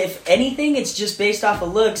if anything, it's just based off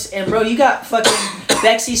of looks. And, bro, you got fucking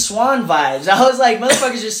Bexy Swan vibes. I was like,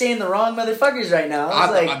 motherfuckers are saying the wrong motherfuckers right now.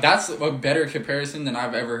 I was like... That's a better comparison than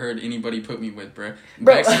I've ever heard anybody put me with, bro.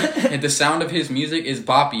 Bexy, the sound of his music is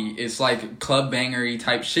boppy. It's like club bangery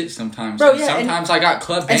type shit sometimes. sometimes. Bro, yeah, sometimes I got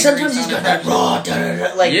club and sometimes he's got that raw,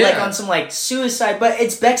 like on some like suicide. But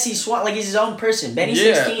it's Bexy Swan, like he's his own person.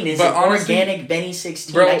 Benny16 is an organic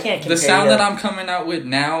Benny16. Bro, I can't compare the sound that I'm coming out with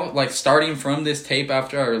now, like starting from this tape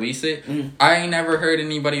after I release it, I ain't never heard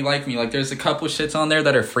anybody like me. Like there's a couple shits on there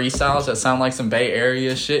that are freestyles that sound like some Bay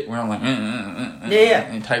Area shit where I'm like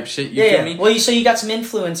and type shit. You feel me? Well, so you got some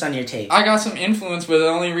influence on your tape. I got some influence, but the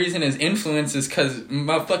only reason is influence is because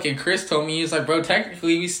motherfucking Chris told me, he's like, bro,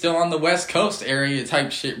 technically we still on the West Coast area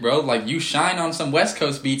type shit, bro. Like you shine on some West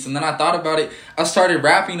Coast beats. And then I thought about it. I started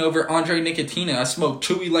rapping over Andre Nicotina. I smoked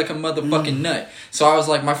Chewy like a motherfucking nut. So I was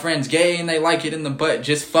like, my friend's gay and they like it in the butt.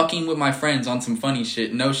 Just fucking with my friends on some funny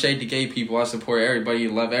shit. No shade to gay people. I support everybody,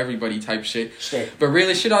 love everybody type shit. But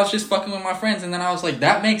really shit, I was just fucking with my friends. And then I was like,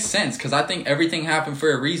 that makes sense. Because I think everything happened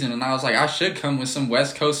for a reason. And I was like, I should come with some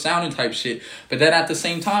West Coast sounding type shit. But then at the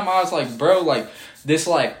same time, I was like, bro, like this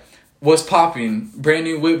like, what's popping? Brand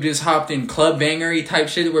new whip just hopped in, club bangery type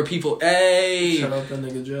shit where people, hey. Shout out that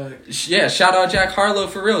nigga Jack. Yeah, shout out Jack Harlow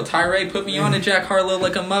for real. Tyree put me on to Jack Harlow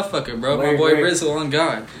like a motherfucker, bro. My boy Rizzle on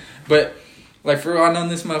God. But, like, for real, I've known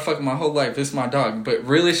this motherfucker my whole life. This is my dog. But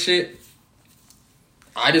really shit,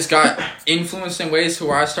 I just got influenced in ways to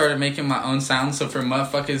where I started making my own sounds. So for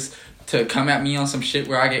motherfuckers to come at me on some shit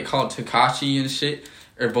where I get called Tekashi and shit,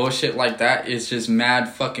 or bullshit like that, is just mad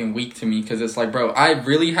fucking weak to me. Because it's like, bro, I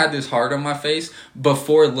really had this heart on my face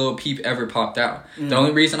before Lil Peep ever popped out. The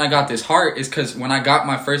only reason I got this heart is because when I got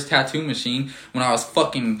my first tattoo machine, when I was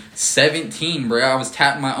fucking 17, bro, I was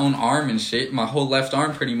tapping my own arm and shit, my whole left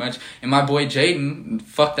arm pretty much. And my boy Jaden,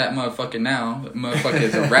 fuck that motherfucker now, motherfucker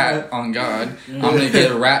is a rat, on God. I'm gonna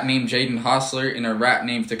get a rat named Jaden Hostler and a rat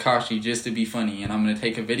named Tekashi just to be funny. And I'm gonna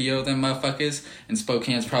take a video of them motherfuckers, and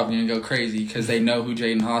Spokane's probably gonna go crazy because they know who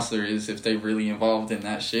Jaden Hostler is if they really involved in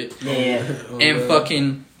that shit. And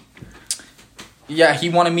fucking yeah, he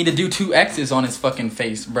wanted me to do 2 X's on his fucking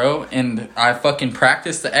face, bro. And I fucking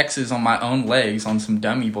practiced the X's on my own legs on some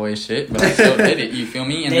dummy boy shit, but I still did it, you feel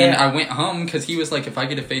me? And then I went home because he was like, if I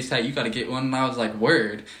get a face tat, you gotta get one. And I was like,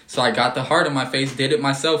 word. So I got the heart on my face, did it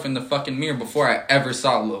myself in the fucking mirror before I ever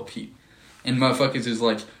saw Lil Peep. And motherfuckers is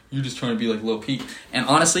like, you're just trying to be like Lil Peep. And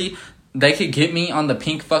honestly, they could get me on the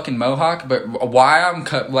pink fucking mohawk, but why I'm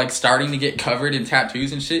like starting to get covered in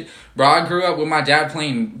tattoos and shit, bro, I grew up with my dad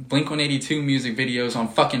playing Blink-182 music videos on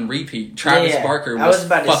fucking repeat. Travis Barker was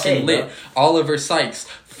fucking lit. Bro. Oliver Sykes,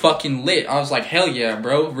 fucking lit. I was like, hell yeah,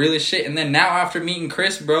 bro, real as shit. And then now after meeting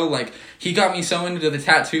Chris, bro, like, he got me so into the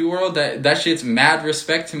tattoo world that shit's mad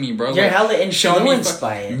respect to me, bro. You're like, hella influenced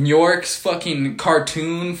by it. New York's fucking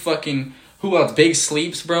cartoon, fucking... Who else? Big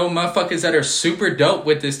Sleeps, bro. Motherfuckers that are super dope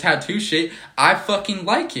with this tattoo shit. I fucking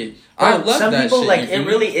like it. Bro, I love that shit. Some people, like, it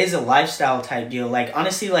really is a lifestyle type deal. Like,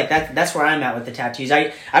 honestly, like, that's where I'm at with the tattoos.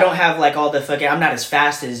 I don't have, like, all the fucking... I'm not as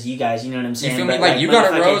fast as you guys, you know what I'm saying? You feel me? Like, you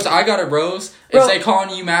got a rose, I got a rose. Bro, if they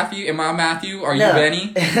calling you Matthew, am I Matthew? Are you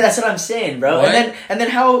Benny? That's what I'm saying, bro. What? And then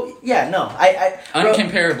how... Yeah, no.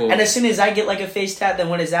 Uncomparable. Bro, and as soon as I get, like, a face tat, then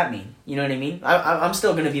what does that mean? You know what I mean? I'm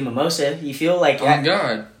still gonna be Mimosa. You feel like... Oh,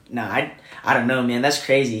 God. No, I don't know, man. That's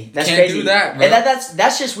crazy. That's Can't crazy. do that, bro. And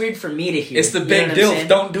that's just weird for me to hear. It's the big deal.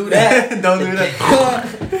 Don't do that. Don't do that.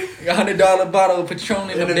 $100 bottle of Patron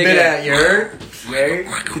in the big at you heard?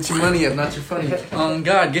 Get your money up, not your funny up. Oh,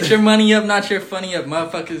 God. Get your money up, not your funny up.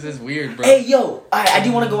 Motherfuckers is weird, bro. Hey, yo. I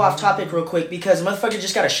do want to go off topic real quick because motherfucker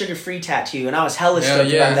just got a sugar-free tattoo and I was hella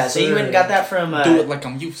stoked about that. So you went and got that from... do it like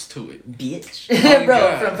I'm used to it. Bitch. Oh, bro,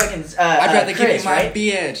 God. from fucking I'd rather Chris, give you my right?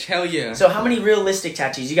 bitch. Hell yeah. So how many realistic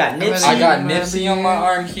tattoos? You got Nipsey? I got Nipsey on my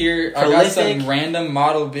arm here. I got some random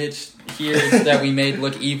model bitch here that we made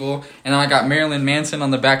look evil. And then I got Marilyn Manson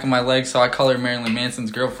on the back of my leg, so I call her Marilyn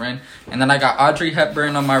Manson's girlfriend. And then I got Audrey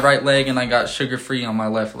Hepburn on my right leg, and I got Sugar Free on my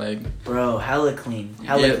left leg. Bro, hella clean.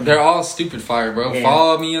 They're all stupid fire, bro. Yeah.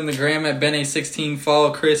 Follow me on the gram at Bennay.SIXT66N.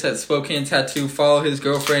 Follow Chris at Spokane Tattoo. Follow his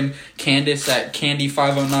girlfriend Candace at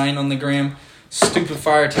Candy509 on the gram. Stupid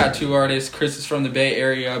fire tattoo artist. Chris is from the Bay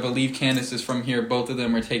Area. I believe Candace is from here. Both of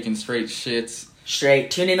them are taking straight shits. Straight.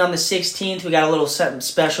 Tune in on the 16th. We got a little something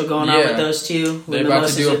special going on with those two. They're about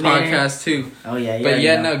to do a podcast too. Oh, yeah. But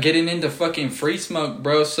no, getting into fucking free smoke,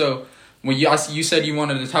 bro. So, when you said you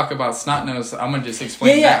wanted to talk about Snot Nose, I'm going to just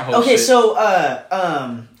explain that whole shit. So,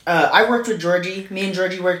 I worked with Georgie. Me and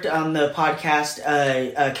Georgie worked on the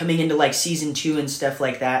podcast coming into, like, season 2 and stuff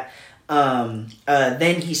like that.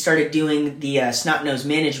 Then he started doing the Snot Nose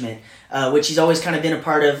management. which he's always kind of been a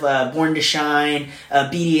part of, Born to Shine,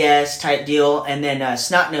 BDS type deal. And then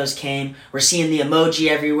Snot Nose came. We're seeing the emoji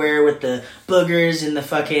everywhere with the boogers and the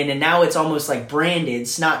fucking, and now it's almost like branded.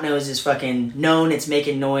 Snot Nose is fucking known. It's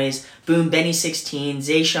making noise. Boom, Benny16,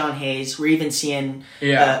 Zayshawn Hayes. We're even seeing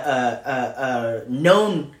known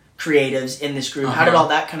creatives in this group. How did all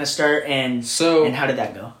that kind of start, and how did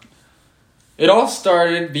that go? It all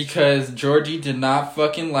started because Georgie did not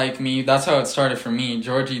fucking like me. That's how it started for me.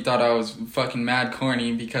 Georgie thought I was fucking mad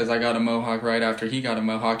corny because I got a mohawk right after he got a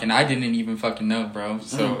mohawk, and I didn't even fucking know, bro.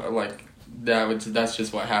 So like that's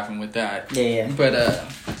just what happened with that. Yeah. But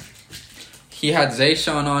he had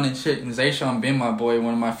Zayshawn on and shit, and Zayshawn been my boy.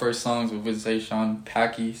 One of my first songs was with Zayshawn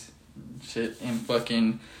Packies shit, and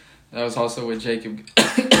fucking that was also with Jacob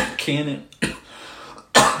Cannon.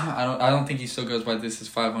 I don't think he still goes by This Is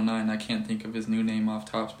 509. I can't think of his new name off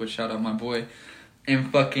tops, but shout out my boy.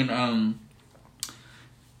 And fucking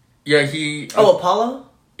he Apollo?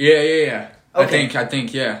 Yeah. Okay. I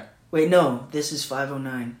think yeah. Wait, no, This Is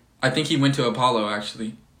 509. I think he went to Apollo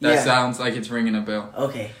actually. That sounds like it's ringing a bell.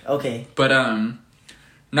 Okay. But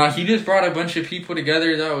no, he just brought a bunch of people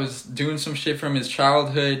together that was doing some shit from his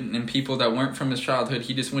childhood, and people that weren't from his childhood.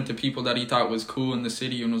 He just went to people that he thought was cool in the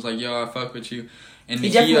city and was like, yo, I fuck with you. And he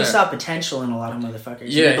definitely saw potential in a lot of motherfuckers.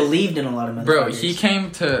 Yeah. He believed in a lot of motherfuckers. Bro, he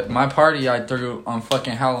came to my party I threw on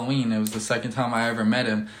fucking Halloween. It was the second time I ever met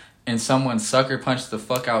him. And someone sucker punched the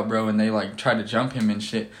fuck out, bro, and they like tried to jump him and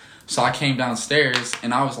shit. So I came downstairs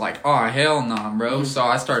and I was like, oh, hell nah, bro. Mm-hmm. So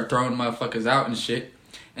I started throwing motherfuckers out and shit.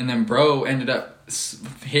 And then bro ended up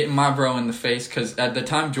hitting my bro in the face, because at the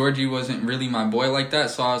time Georgie wasn't really my boy like that,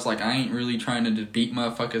 so I was like, I ain't really trying to just beat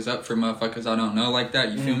motherfuckers up for motherfuckers I don't know like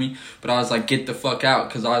that, you feel me? But I was like, get the fuck out,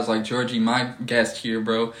 because I was like, Georgie, my guest here,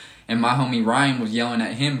 bro. And my homie Ryan was yelling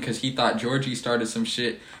at him because he thought Georgie started some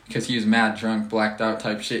shit because he was mad drunk, blacked out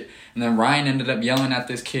type shit. And then Ryan ended up yelling at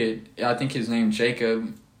this kid, I think his name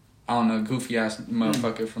Jacob, I don't know, goofy ass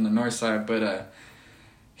motherfucker from the north side, but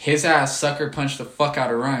his ass sucker punched the fuck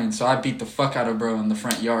out of Ryan, so I beat the fuck out of bro in the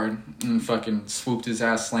front yard and fucking swooped his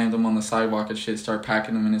ass, slammed him on the sidewalk and shit, start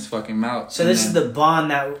packing him in his fucking mouth. So this is the bond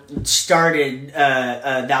that started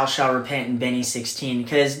Thou Shall Repent and Benny16,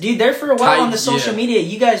 because dude, there for a while on the social media,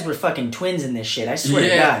 you guys were fucking twins in this shit. I swear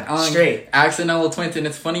to God, straight accidental twins. And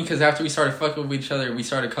it's funny because after we started fucking with each other, we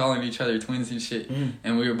started calling each other twins and shit,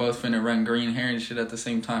 and we were both finna run green hair and shit at the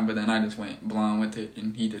same time. But then I just went blonde with it,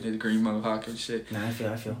 and he did his green mohawk and shit. Nah, I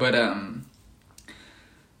feel. But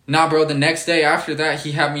nah, bro, the next day after that,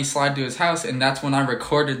 he had me slide to his house, and that's when I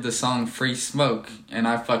recorded the song Free Smoke, and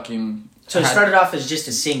I fucking... So it started off as just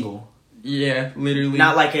a single? Yeah, literally.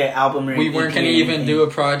 Not like an album or anything? We weren't going to even do a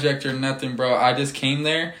project or nothing, bro. I just came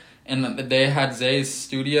there, and they had Zay's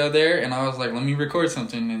studio there, and I was like, let me record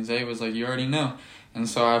something, and Zay was like, you already know. And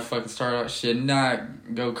so I fucking started out, shit,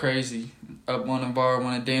 not go crazy. Up on the bar,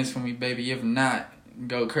 want to dance with me, baby. If not,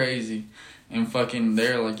 go crazy. And fucking,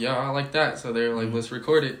 they're like, yo, I like that. So they're like, let's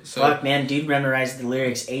record it. So fuck, man, dude memorized the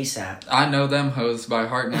lyrics ASAP. I know them hoes by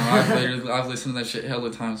heart now. I've listened to that shit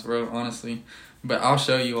hella times, bro, honestly. But I'll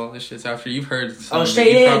show you all this shit after you've heard some. Oh,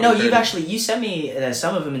 straight, yeah, no, you sent me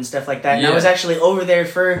some of them and stuff like that. And I was actually over there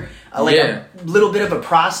for a little bit of a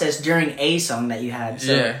process during a song that you had.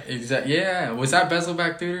 So. Yeah, exactly. Yeah, was that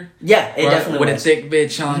Bezelback Theater? Yeah, it definitely was. With a thick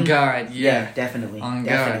bitch on God. Yeah, definitely. On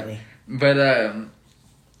definitely. God. But,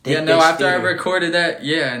 after I recorded that,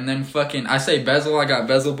 and then fucking, I say Bezel, I got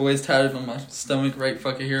Bezel Boys tatted on my stomach right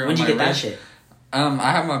fucking here. When'd you get that shit?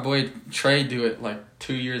 I had my boy Trey do it like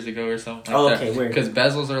 2 years ago or something like that. Okay, weird. Because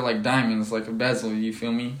bezels are like diamonds, like a bezel, you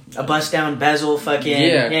feel me? A bust down bezel, fucking...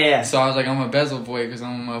 Yeah. So I was like, I'm a bezel boy because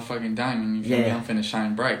I'm a motherfucking diamond, you feel me? I'm finna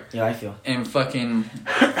shine bright. Yeah, I feel. And fucking...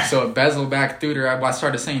 so a bezel back through I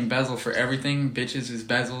started saying bezel for everything. Bitches is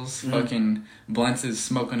bezels. Fucking blunts is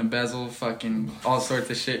smoking a bezel. Fucking all sorts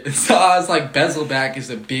of shit. So I was like, bezel back is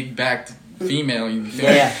a big backed female, you feel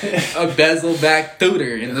me? A bezel back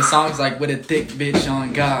thooter. And the song's like, with a thick bitch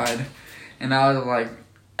on God. And I was like,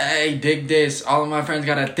 hey, dig this. All of my friends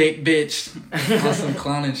got a thick bitch. On some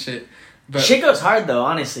clowning shit. But shit goes hard though,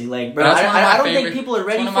 honestly. Like, bro, I don't think people are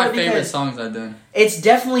ready for it. It's one of my favorite songs I've done. It's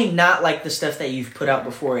definitely not like the stuff that you've put out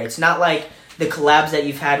before. It's not like the collabs that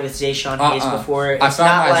you've had with Zayshawn Hayes before. It's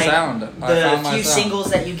not like the few singles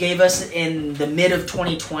that you gave us in the mid of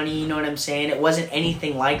 2020, you know what I'm saying? It wasn't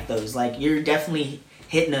anything like those. Like, you're definitely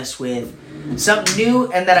hitting us with something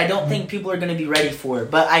new and that I don't think people are going to be ready for.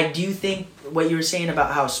 But I do think what you were saying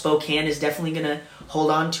about how Spokane is definitely going to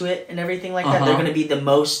hold on to it and everything like that. They're going to be the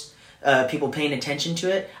most people paying attention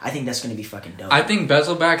to it, I think that's gonna be fucking dope. I think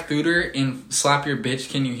Bezelback Thooter and Slap Your Bitch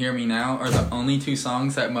Can You Hear Me Now are the only two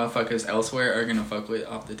songs that motherfuckers elsewhere are gonna fuck with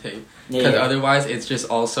off the tape. Because otherwise, it's just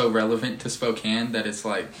all so relevant to Spokane that it's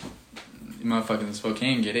like, motherfuckers in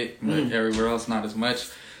Spokane get it, but everywhere else not as much.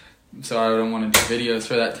 So I don't want to do videos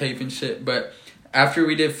for that tape and shit. But after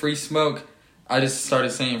we did Free Smoke, I just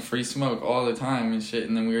started saying Free Smoke all the time and shit.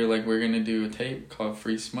 And then we were like, we're going to do a tape called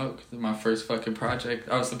Free Smoke. My first fucking project.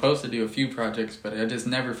 I was supposed to do a few projects, but I just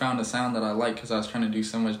never found a sound that I liked because I was trying to do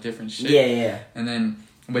so much different shit. Yeah. And then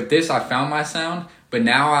with this, I found my sound. But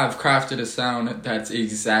now I've crafted a sound that's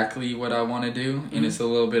exactly what I want to do. And it's a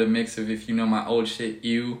little bit of mix of, if you know my old shit,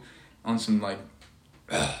 You, on some like...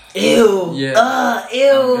 Ew. Yeah.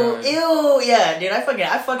 Ew. Yeah, dude, I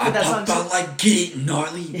fucked with that song too. I like get it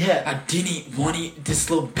gnarly. Yeah. I didn't want it. This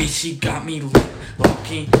little bitch, she got me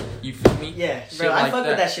looking. You feel me? Yeah, Shit bro, I like fuck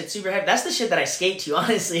with that shit super heavy. That's the shit that I skate to,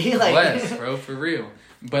 honestly. Like, bless, bro, for real.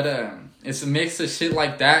 But it's a mix of shit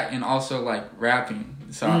like that and also like rapping.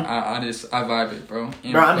 So I vibe it, bro.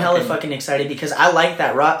 And bro, I'm hella fucking excited because I like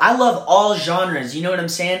that rock. I love all genres, you know what I'm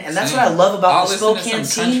saying? And that's what I love about the Spokane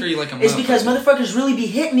scene is because motherfuckers really be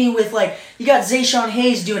hitting me with like, you got Zayshawn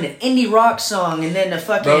Hayes doing an indie rock song and then a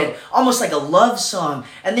fucking, almost like a love song.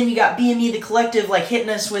 And then you got BME the Collective like hitting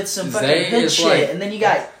us with some fucking hood shit. Like, and then you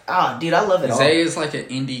got, dude, I love it all. Zay is like an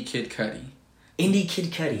indie Kid Cudi. Indie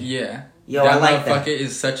Kid Cudi. Yeah. Yo, I like that. That motherfucker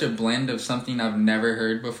is such a blend of something I've never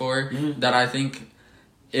heard before that I think...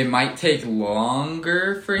 It might take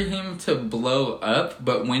longer for him to blow up,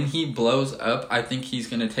 but when he blows up, I think he's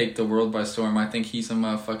going to take the world by storm. I think he's a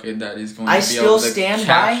motherfucker that is going to be able to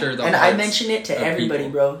capture the hearts. And I mention it to everybody,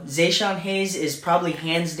 bro. Zayshawn Hayes is probably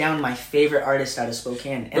hands down my favorite artist out of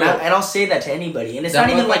Spokane. And I'll say that to anybody. And it's not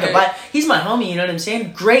even like a... He's my homie, you know what I'm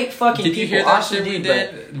saying? Great fucking people. Did you hear that shit we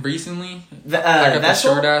did recently? I got the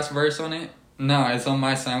short-ass verse on it. No, it's on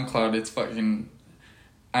my SoundCloud. It's fucking...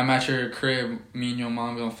 I'm at your crib, me and your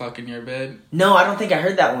mom gonna fuck in your bed. No, I don't think I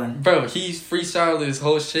heard that one. Bro, he's freestyled his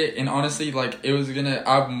whole shit, and honestly, like, it was gonna...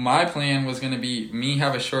 my plan was gonna be me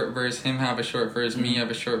have a short verse, him have a short verse, me have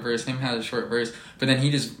a short verse, him have a short verse, but then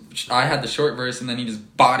I had the short verse, and then he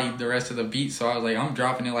just bodied the rest of the beat, so I was like, I'm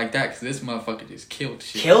dropping it like that, because this motherfucker just killed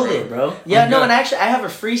shit, Killed it, bro. Yeah, no, and actually, I have a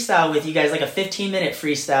freestyle with you guys, like a 15-minute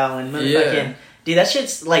freestyle, and motherfucking... Yeah. Dude, that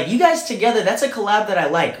shit's, like, you guys together, that's a collab that I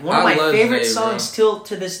like. One of my favorite songs still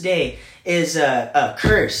to this day is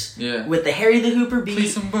Curse. Yeah. With the Harry the Hooper beat.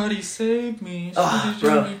 Please somebody save me. Oh,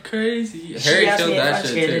 bro. Me crazy. Harry killed that shit, too. She asked me if I'm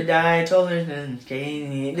scared to die, I told her,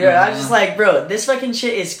 dude, I was just like, bro, this fucking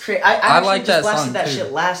shit is crazy. I actually like just blasted that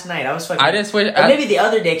shit last night. I was fucking... I just wish... maybe the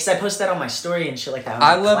other day, because I posted that on my story and shit like that.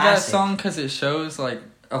 I love that song because it shows, like,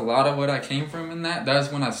 a lot of what I came from in that.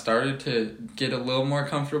 That's when I started to get a little more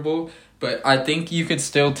comfortable. But I think you could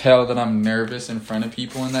still tell that I'm nervous in front of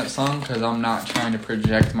people in that song because I'm not trying to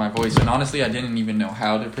project my voice. And honestly, I didn't even know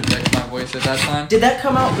how to project my voice at that time. Did that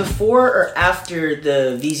come out before or after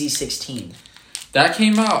the VZ16? That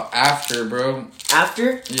came out after, bro.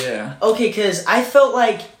 After? Yeah. Okay, because I felt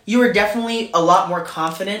like you were definitely a lot more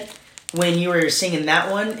confident when you were singing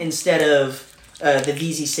that one instead of the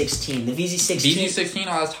VZ16. The VZ16... VZ16,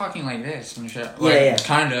 I was talking like this and shit. Like, yeah.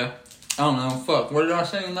 Kind of. I don't know. Fuck. What did I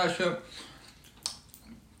say in that shit?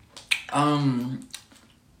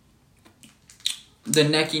 The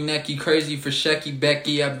necky crazy for Shecky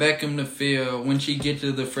Becky. I beck him to feel. When she get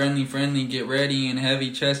to the friendly, get ready and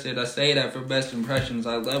heavy chested. I say that for best impressions.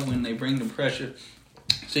 I love when they bring the pressure.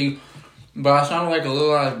 See, but I sounded like a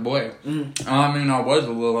little ass boy. I mean, I was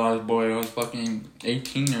a little ass boy. I was fucking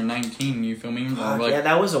 18 or 19. You feel me? Like, yeah,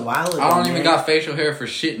 that was a while ago. I don't even got facial hair for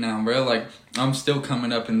shit now, bro. Like, I'm still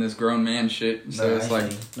coming up in this grown man shit. So it's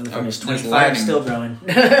like, I'm just 25, still growing.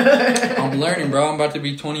 I'm learning, bro. I'm about to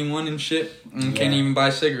be 21 and shit. And can't even buy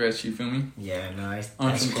cigarettes, you feel me? Yeah, no,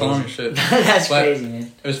 on some clone shit. That's crazy,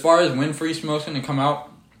 man. As far as when Free Smoke's gonna come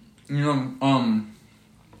out, you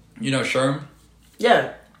know Sherm?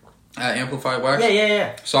 Yeah. At Amplified Wax?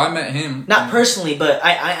 Yeah. So I met him. Not personally, but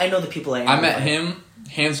I know the people at Amplified. I met him,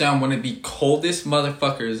 hands down, one of the coldest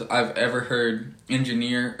motherfuckers I've ever heard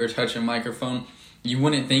engineer or touch a microphone. You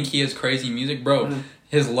wouldn't think he has crazy music. Bro,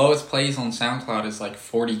 his lowest plays on SoundCloud is like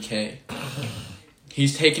 40K.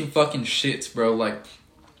 He's taking fucking shits, bro. Like,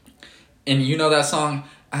 and you know that song,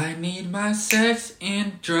 I need my sex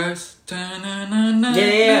and drugs.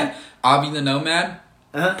 Yeah. I'll Be the Nomad.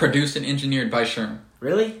 Produced and engineered by Sherm.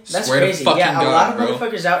 Really? That's crazy. Yeah, a lot of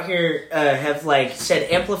motherfuckers out here have like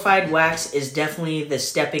said Amplified Wax is definitely the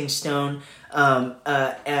stepping stone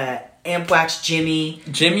Ampwax Jimmy.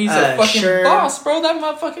 Jimmy's a fucking Sherm. boss, bro. That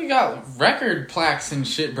motherfucker got record plaques and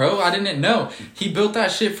shit, bro. I didn't know. He built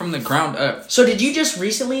that shit from the ground up. So did you just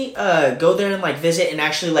recently go there and like visit and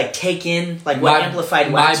actually like take in like what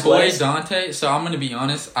Amplified Wax my boy was? Dante, so I'm gonna be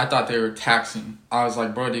honest, I thought they were taxing. I was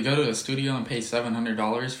like, bro, to go to a studio and pay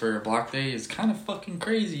 $700 for a block day is kind of fucking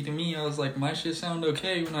crazy to me. I was like, my shit sound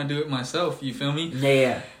okay when I do it myself, you feel me?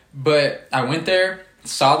 Yeah. But I went there,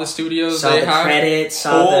 saw the studios Saw they the have. credits,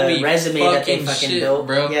 saw Holy the resume that they fucking shit, built.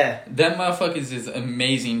 Bro. Yeah. Them motherfuckers is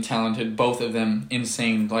amazing, talented, both of them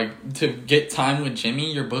insane. Like, to get time with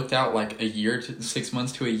Jimmy, you're booked out like a year to 6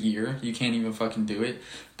 months to a year. You can't even fucking do it.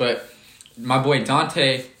 But my boy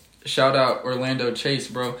Dante, shout out Orlando Chase,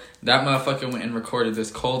 bro. That motherfucker went and recorded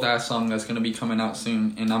this cold ass song that's gonna be coming out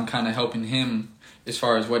soon, and I'm kind of helping him as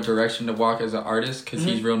far as what direction to walk as an artist, because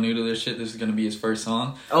he's real new to this shit. This is going to be his first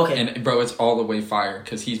song. Okay. And, bro, it's all the way fire,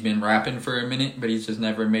 because he's been rapping for a minute, but he's just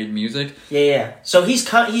never made music. Yeah. So he's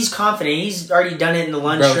confident. He's already done it in the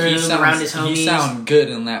lunchroom, around his homies. He sound good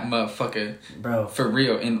in that motherfucker. Bro. For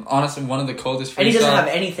real. And honestly, one of the coldest freestyles. And he doesn't have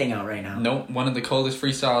anything out right now. Nope. One of the coldest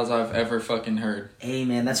freestyles I've ever fucking heard. Hey,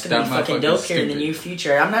 man, that's going to be fucking dope here in the near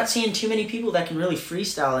future. I'm not seeing too many people that can really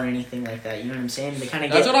freestyle or anything like that. You know what I'm saying? They kind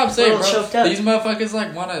of get That's what I'm saying, bro. choked up. These motherfuckers,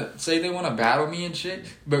 like, want to say they want to battle me and shit,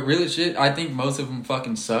 but really shit, I think most of them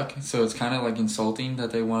fucking suck, so it's kind of like insulting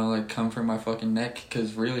that they want to like come for my fucking neck,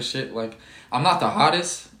 because really shit, like, I'm not the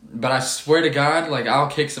hottest, but I swear to God, like, I'll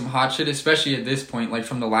kick some hot shit, especially at this point, like,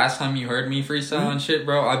 from the last time you heard me freestyle and shit,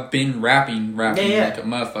 bro, I've been rapping like a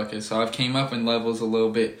motherfucker, so I've came up in levels a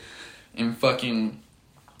little bit, and fucking,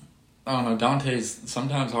 I don't know, Dante's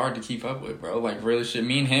sometimes hard to keep up with, bro. Like, really shit.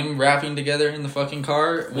 Me and him rapping together in the fucking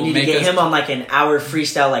car. We need to get him on, like, an hour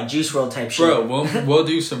freestyle, like, Juice WRLD type shit. Bro, we'll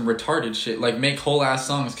do some retarded shit. Like, make whole-ass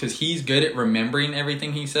songs, because he's good at remembering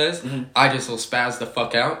everything he says. I just will spaz the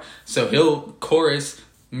fuck out. So he'll chorus,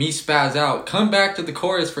 me spaz out, come back to the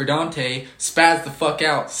chorus for Dante, spaz the fuck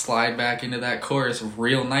out, slide back into that chorus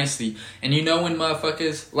real nicely. And you know when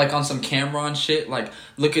motherfuckers, like, on some Cameron shit, like,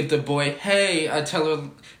 look at the boy, hey, I tell her,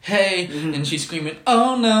 hey, and she's screaming,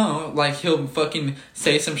 oh no, like, he'll fucking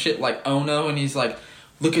say some shit like, oh no, and he's like,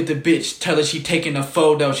 look at the bitch, tell her she taking a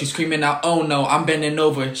photo, she's screaming out, oh no, I'm bending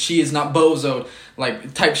over, she is not bozoed,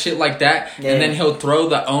 like, type shit like that, and then he'll throw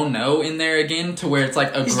the oh no in there again, to where it's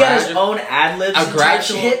like He's got his own ad-libs and type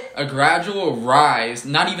shit. A gradual rise,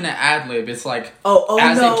 not even an ad-lib, it's like, oh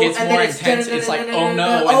as no, it gets more intense, it's like, oh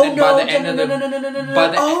no, and then by the end of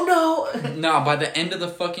the, oh no, no, by the end of the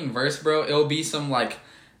fucking verse, bro, it'll be some, like,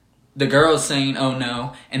 the girl's saying, oh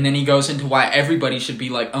no, and then he goes into why everybody should be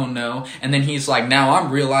like, oh no, and then he's like, now I'm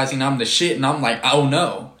realizing I'm the shit, and I'm like, oh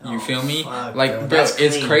no, you feel me? Fuck, like, bro,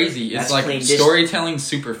 it's crazy. That's it's like clean. Storytelling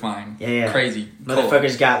super fine. Yeah. Crazy.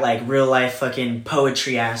 Motherfucker's got like real life fucking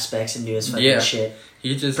poetry aspects into his fucking shit.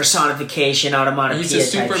 He just personification, automatopoeia. He's a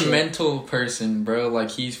super type mental person, bro.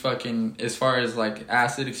 Like, he's fucking, as far as like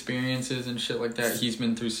acid experiences and shit like that, he's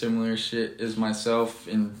been through similar shit as myself,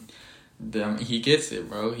 and he gets it,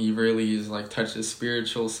 bro. He really is like touched the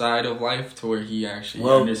spiritual side of life to where he actually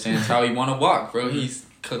understands how he want to walk, bro. He's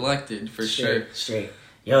collected for sure. Straight.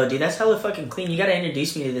 Yo, dude, that's hella fucking clean. You gotta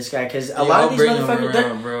introduce me to this guy, because a lot of these motherfuckers.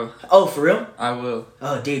 Around, bro. Oh, for real? I will.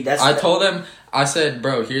 Oh, dude, I told him. I said,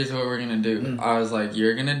 bro, here's what we're gonna do. I was like,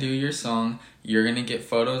 you're gonna do your song. You're gonna get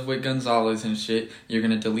photos with Gonzalez and shit. You're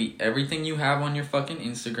gonna delete everything you have on your fucking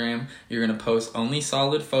Instagram. You're gonna post only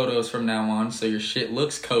solid photos from now on, so your shit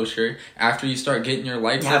looks kosher. After you start getting your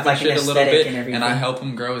likes up and shit a little bit, and I help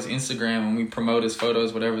him grow his Instagram, and we promote his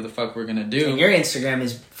photos, whatever the fuck we're gonna do. And your Instagram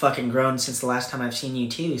is fucking grown since the last time I've seen you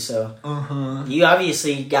too, so you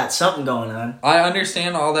obviously got something going on. I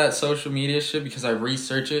understand all that social media shit because I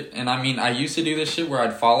research it, and I mean, I used to do this shit where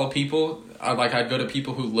I'd follow people. I'd go to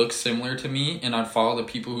people who look similar to me, and I'd follow the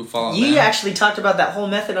people who follow them. You actually talked about that whole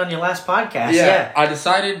method on your last podcast. Yeah. I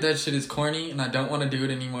decided that shit is corny, and I don't want to do it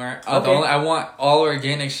anymore. I want all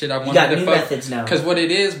organic shit. You got new methods now. Because what it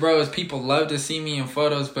is, bro, is people love to see me in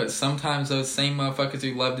photos, but sometimes those same motherfuckers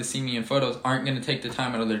who love to see me in photos aren't going to take the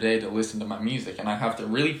time out of their day to listen to my music, and I have to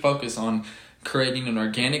really focus on creating an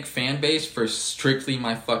organic fan base for strictly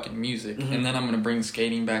my fucking music, and then I'm gonna bring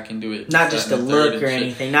skating back into it. Not just a look or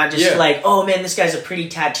anything. Not just like, oh man, this guy's a pretty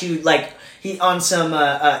tattooed, like he on some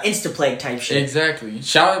Instaplay type shit. Exactly.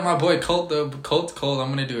 Shout out my boy Colt though. Colt's cold. I'm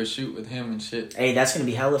gonna do a shoot with him and shit. Hey, that's gonna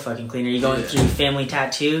be hella fucking clean. Are you going through Family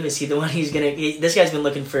Tattoo? Is he the one who's gonna? This guy's been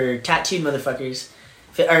looking for tattooed motherfuckers.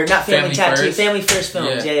 Or not Family Tattoo, First. Family First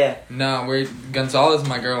Films. Yeah. No, Gonzalez,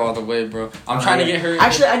 my girl, all the way, bro. I'm trying to get her.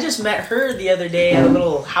 Actually, I just met her the other day at a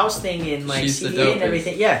little house thing in like She's the CBA and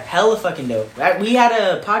everything. Yeah, hella fucking dope. We had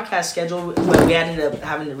a podcast schedule, but we ended up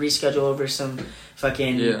having to reschedule over some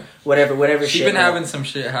fucking whatever. She's shit. Been having some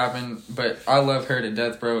shit happen, but I love her to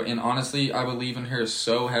death, bro. And honestly, I believe in her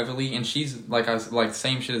so heavily. And she's like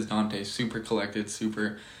same shit as Dante, super collected,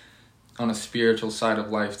 super on a spiritual side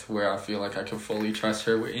of life to where I feel like I can fully trust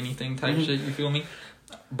her with anything type shit, you feel me?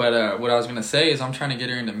 But what I was gonna say is I'm trying to get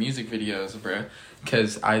her into music videos, bro.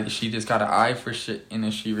 Because she just got an eye for shit, and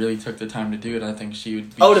if she really took the time to do it, I think she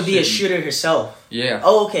would be to be a shooter herself. Yeah.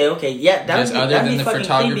 Oh, okay. Yeah, that just would be, other than the fucking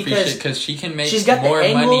photography clean shit, because she can make she's got more the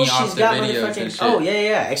angles, money off the videos and shit. Oh,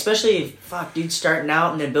 yeah. Especially if, fuck, dude, starting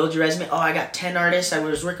out and then build your resume. Oh, I got 10 artists. I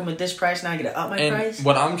was working with this price. Now I get to up my price.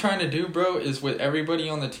 What I'm trying to do, bro, is with everybody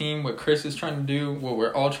on the team, what Chris is trying to do, what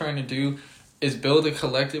we're all trying to do, is build a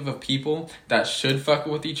collective of people that should fuck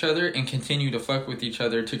with each other and continue to fuck with each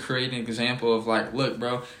other to create an example of like, look,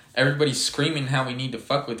 bro, everybody's screaming how we need to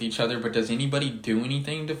fuck with each other, but does anybody do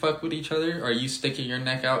anything to fuck with each other? Are you sticking your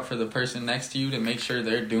neck out for the person next to you to make sure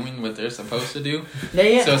they're doing what they're supposed to do?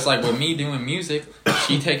 Yeah. So it's like with me doing music,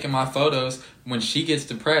 she taking my photos. When she gets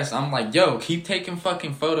depressed, I'm like, yo, keep taking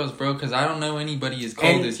fucking photos, bro, because I don't know anybody as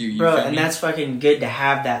cold as you. Bro, and that's fucking good to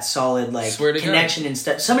have that solid, like, connection and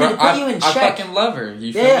stuff. Somebody bro, to put you in check. I fucking love her.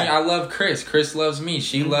 You feel me? I love Chris. Chris loves me.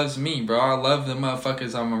 She loves me, bro. I love the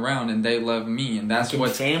motherfuckers I'm around, and they love me, and that's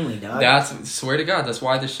what's family, dog. That's, swear to God, that's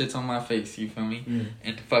why the shit's on my face, you feel me?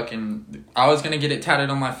 And fucking, I was gonna get it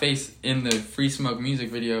tatted on my face in the Free Smoke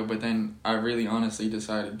music video, but then I really honestly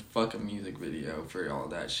decided, fuck a music video for all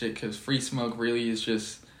that shit, because Free Smoke really is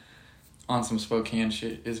just on some Spokane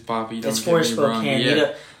shit. It's boppy. It's for Spokane.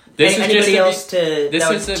 Yeah. This is anybody else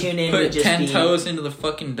tune in put 10 toes into the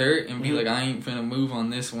fucking dirt and be like, I ain't finna move on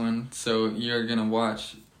this one, so you're gonna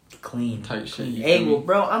watch clean type shit. Hey, well,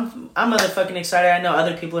 bro, I'm motherfucking excited. I know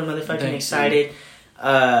other people are motherfucking excited.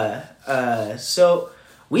 So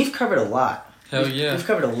we've covered a lot. Hell yeah, we've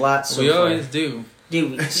covered a lot. So we far. always do.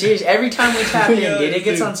 Dude, seriously, every time we tap in, dude, it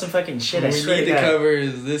gets on some fucking shit. I swear to God. We need to cover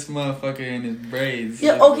is this motherfucker and his braids.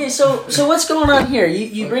 Yeah, okay, so what's going on here?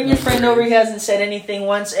 You bring your friend over, he hasn't said anything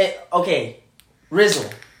once. Okay, Rizzle,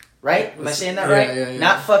 right? Am I saying that right? Yeah.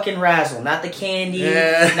 Not fucking Razzle, not the candy,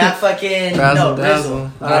 not fucking... Razzle,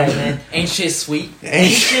 Rizzle. Alright, man. Ain't shit sweet.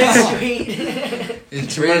 Ain't shit sweet.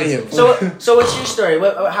 It's really So what's your story?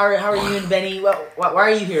 How are you and Benny? Why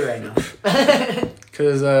are you here right now?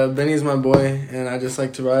 Because Benny's my boy, and I just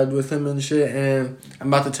like to ride with him and shit. And I'm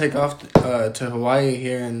about to take off to Hawaii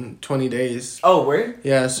here in 20 days. Oh, word?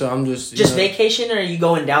 Yeah, so I'm just... vacation, or are you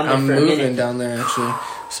going down there for a minute? I'm moving down there, actually.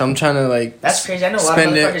 So I'm trying to, like... That's crazy. I know a lot of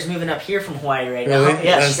motherfuckers moving up here from Hawaii right now. Really?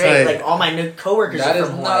 Yeah, that's straight. Like all my new coworkers are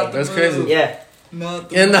from Hawaii. That's crazy. Yeah. Not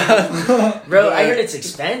Bro, I heard it's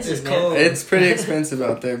expensive, it's man. cold. It's pretty expensive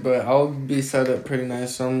out there, but I'll be set up pretty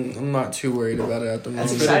nice, so I'm not too worried about it at the moment.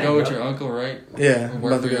 That's You better go with bro. your uncle, right? Yeah, I'm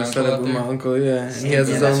about to go set up with my uncle, yeah. And he has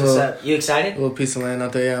his own You excited? little piece of land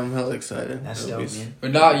out there. Yeah, I'm hella excited. That's dope, man.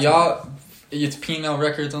 But now, y'all, it's P&L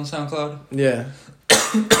Records on SoundCloud? Yeah.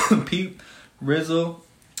 Pete Rizzle,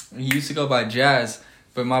 he used to go by Jazz,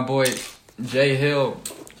 but my boy Jay Hill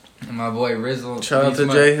and my boy Rizzle. Shout out to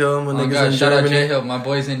Jay Hill, my niggas in shout Germany. out Jay Hill, my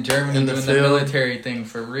boy's in Germany in doing the military thing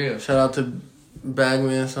for real. Shout out to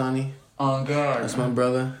Bagman and Sonny. On God. That's my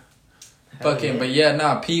brother. Fucking, but yeah,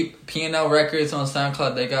 nah, P&L Records on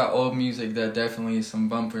SoundCloud, they got old music that definitely is some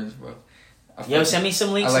bumpers, bro. Yo, send me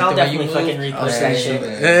some links like and I'll the way definitely fucking repost that shit.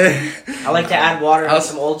 Yeah. I like to add water on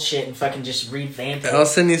some old shit and fucking just revamp it. I'll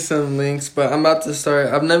send you some links, but I'm about to start.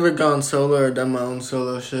 I've never gone solo or done my own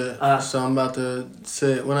solo shit. So I'm about to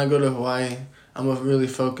when I go to Hawaii, I'm going to really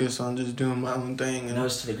focus on just doing my own thing. And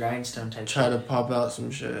nose to the grindstone type try to pop out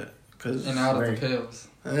some shit. And out of the pills.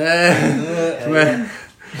 Man.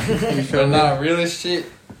 But nah, realest shit,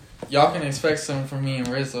 y'all can expect something from me and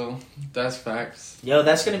Rizzo. That's facts. Yo,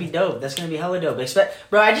 that's gonna be dope. That's gonna be hella dope.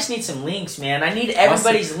 Bro, I just need some links, man. I need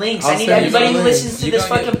everybody's links. I need everybody who listens to this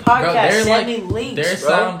fucking podcast. Send me links, their bro.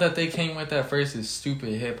 sound that they came with at first is stupid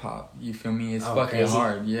hip hop. You feel me? It's fucking crazy.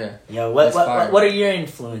 hard. Yeah. Yo, what are your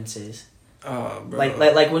influences? Oh, bro.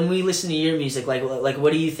 Like when we listen to your music, like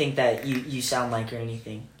what do you think that you sound like or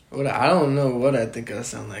anything? I don't know what I think I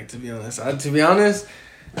sound like, to be honest.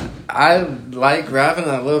 I like rapping.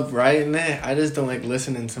 I love writing it. I just don't like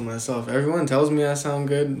listening to myself. Everyone tells me I sound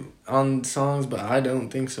good on songs, but I don't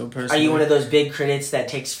think so personally. Are you one of those big critics that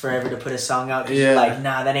takes forever to put a song out because you're like,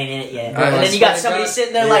 nah, that ain't in it yet? And then you got somebody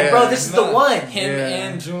sitting there like, bro, this is the one. Him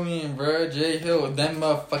and Julian, bro, Jay Hill, them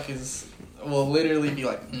motherfuckers will literally be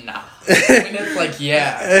like, nah. And it's like,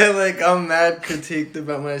 yeah. And, like, I'm mad critiqued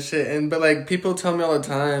about my shit. But, like, people tell me all the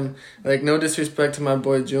time, like, no disrespect to my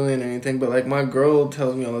boy Julian or anything, but, like, my girl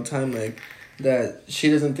tells me all the time, like, that she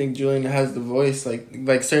doesn't think Julian has the voice. Like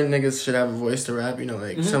certain niggas should have a voice to rap, you know,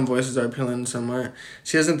 like, some voices are appealing, some aren't.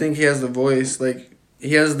 She doesn't think he has the voice, like,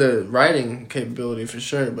 he has the writing capability for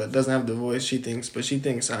sure, but doesn't have the voice she thinks. But she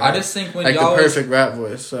thinks I just think when like y'all the perfect rap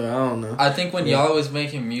voice. So I don't know. I think when y'all was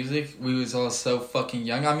making music, we was all so fucking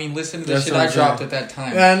young. I mean, listen to the shit what I I'm dropped saying. at that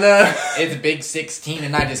time. I know. It's Big 16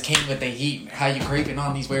 and I just came with the heat. How you creeping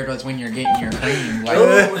on these weirdos when you're getting your cream? Like,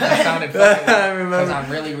 that sounded fucking because I'm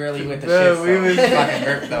really with the shit. So we was, fucking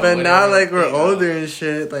hurt though. but now like we're older and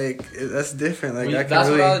shit. Like that's different. Like I can that's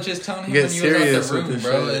really what I was just telling him when you was out the room,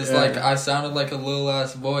 bro. Shit. It's like I sounded like a little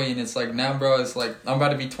ass boy, and it's like now, bro. It's like I'm about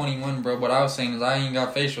to be 21, bro. What I was saying is I ain't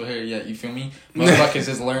got facial hair yet. You feel me? Motherfuckers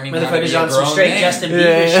is learning how to be a on some grown straight man. Justin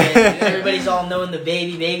Bieber shit. Everybody's all knowing the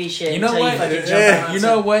baby shit. You know what? You You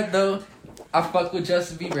know what though? I fuck with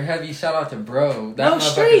Justin Bieber heavy. Shout out to bro. No,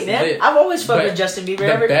 straight, man. Lit. I've always fucked with Justin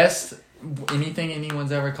Bieber. The best anything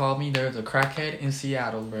anyone's ever called me, there's a crackhead in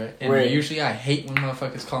Seattle, bro. And Right. usually I hate when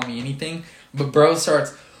motherfuckers call me anything, but bro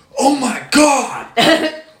starts, oh my god!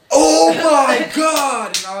 Oh my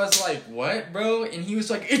god! And I was like, what, bro? And he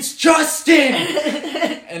was like, it's Justin!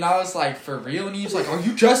 And I was like, for real? And he was like, are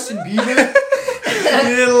you Justin Bieber?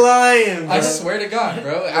 You're lying, bro. I swear to God,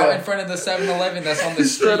 bro. Out in front of the 7-Eleven that's on the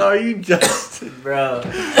street. Said, are you Justin? Bro,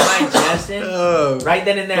 am I Justin? Oh, right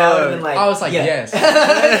then and there, I would have been like... I was like, yes. I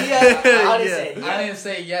would have said, yeah. I didn't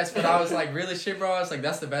say yes, but I was like, really shit, bro? I was like,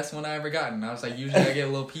 that's the best one I ever gotten. I was like, usually I get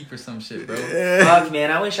a little peep or some shit, bro. Fuck,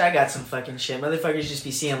 man, I wish I got some fucking shit. Motherfuckers just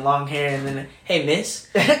be seeing long hair and then, hey, miss?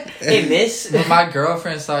 Hey, miss? When my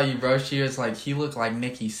girlfriend saw you, bro, she was like, he looked like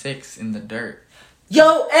Nikki Sixx in the dirt.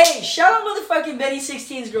 Yo, hey, shout out motherfucking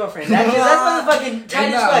Benny16's girlfriend. That's motherfucking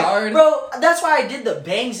tight as fuck. Hard. Bro, that's why I did the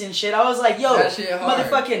bangs and shit. I was like, yo, That shit hard.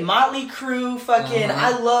 motherfucking Motley Crue, fucking,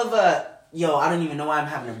 I love, yo, I don't even know why I'm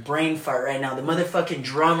having a brain fart right now. The motherfucking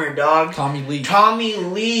drummer, dog. Tommy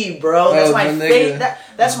Lee, bro. That's my my favorite.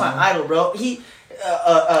 That's my idol, bro. He,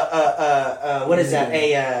 what is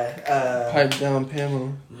that? Pipe down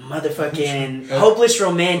Pamela. Motherfucking hopeless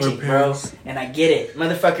romantic, bro. And I get it.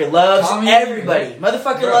 Motherfucker loves everybody.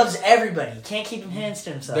 Motherfucker loves everybody. Can't keep him hands to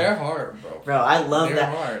himself. they're hard, bro. Bro, I love They're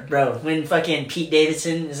that. hard. Bro, when fucking Pete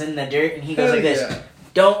Davidson is in the dirt and he goes like this. Yeah.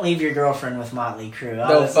 Don't leave your girlfriend with Motley Crue.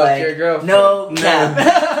 Don't fuck your girlfriend. No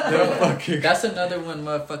cap. Don't fuck your. That's another one.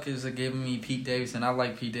 Motherfuckers are giving me Pete Davidson. I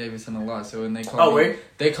like Pete Davidson a lot. So when they call me,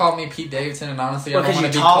 they call me Pete Davidson, and honestly, I don't want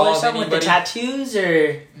to be tall or called something anybody. with the tattoos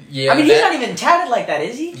or. Yeah, I mean, he's not even tatted like that,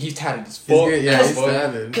 is he? He's tatted as fuck. He's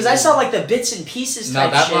tatted. Because I saw like the bits and pieces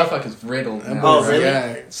type No, that shit. motherfucker's riddled. Man. Oh, really?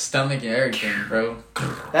 Yeah. Stomach and everything, bro.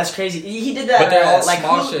 That's crazy. He did that. But they're all like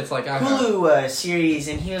small shits like I have. Hulu series,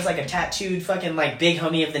 and he was like a tattooed fucking like big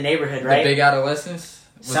homie of the neighborhood, right? The Big Adolescence?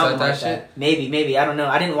 Was Something that like shit? that. Maybe. I don't know.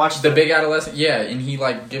 I didn't watch The Big Adolescent, yeah, and he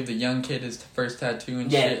like give the young kid his first tattoo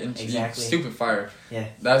and shit, and exactly. Stupid fire. Yeah,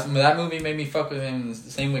 that movie made me fuck with him.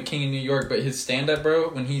 Same with King of New York, but his stand up, bro,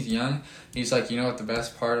 when he's young, he's like, you know what the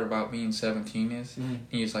best part about being 17 is?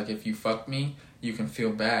 He's like, if you fuck me, you can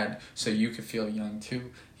feel bad, so you can feel young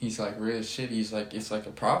too. He's like, real shit. He's like, it's like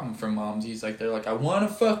a problem for moms. He's like, they're like, I want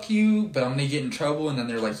to fuck you, but I'm gonna get in trouble, and then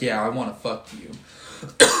they're like, yeah, I want to fuck you.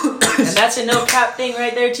 and that's a no cap thing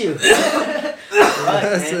right there too.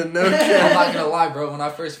 That's a no cap. I'm not gonna lie, bro. When I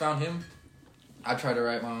first found him, I tried to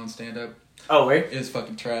write my own stand up. Oh, where? It was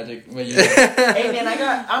fucking tragic. But Hey man,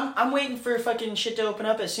 I'm waiting for fucking shit to open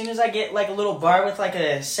up. As soon as I get like a little bar with like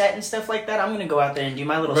a set and stuff like that, I'm gonna go out there and do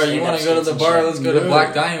my little. Bro, you want to go to the bar? Let's go to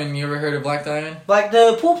Black Diamond. You ever heard of Black Diamond? Like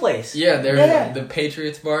the pool place. Yeah, they're the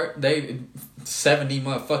Patriots bar. They 70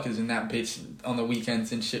 motherfuckers in that bitch on the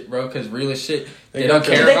weekends and shit, bro. Cause real as shit, they don't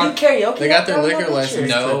care Do about. they do karaoke? They got their liquor license.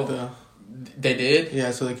 No, they did.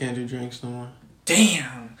 Yeah, so they can't do drinks no more.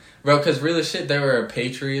 Damn. Bro, because real as shit, they were a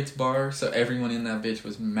Patriots bar, so everyone in that bitch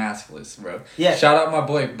was maskless, bro. Yeah. Shout out my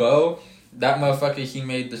boy Bo. That motherfucker, he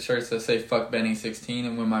made the shirts that say fuck Benny16,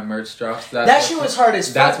 and when my merch drops, that shit was hard as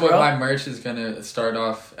fuck, that's what bro. my merch is gonna start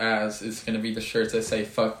off as. It's gonna be the shirts that say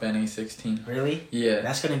fuck Benny16. Really? Yeah.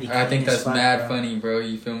 That's gonna be I think that's fun, mad bro. funny, bro.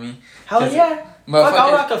 You feel me? Hell yeah. Fuck,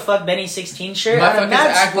 I'll rock a fuck Benny16 shirt. Motherfuckers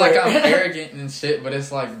act like I'm arrogant and shit, but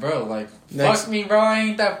it's like, bro, like, fuck me, bro. I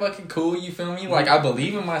ain't that fucking cool, you feel me? Like, I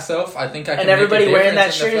believe in myself. I think I can And everybody make a wearing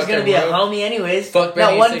that difference in shirt the is gonna fucking be a world. homie anyways. Fuck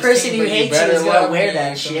Not one Benny16, person who but you hates you better is gonna love wear me, that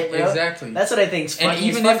you feel shit, me? bro. Exactly. That's what I think's funny. And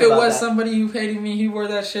even if it was somebody who hated me, he wore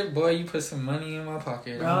that shit, boy, you put some money in my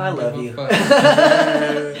pocket. Bro, I love you.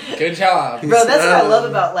 Good job. Bro, that's what I love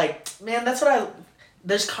about, like, man, that's what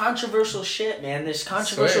there's controversial shit, man. There's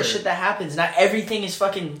controversial shit that happens. Not everything is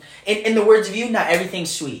fucking, in the words of you, not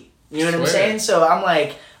everything's sweet. You know what I'm saying? So I'm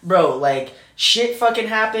like, bro, like, shit fucking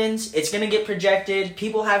happens. It's gonna get projected.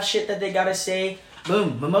 People have shit that they gotta say.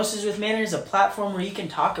 Boom. Mimosas with Manner is a platform where you can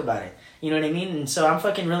talk about it. You know what I mean? And so I'm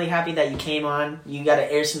fucking really happy that you came on. You got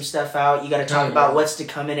to air some stuff out. You got to talk about what's to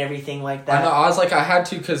come and everything like that. I know. I was like, I had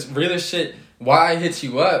to, because real shit, why I hit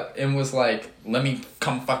you up and was like, let me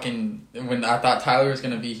come fucking, when I thought Tyler was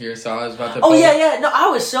going to be here, so I was about to... Oh, yeah. No, I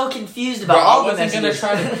was so confused about all the messages. I wasn't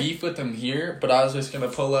going to try to beef with him here, but I was just going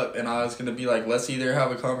to pull up and I was going to be like, let's either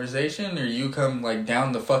have a conversation or you come, like,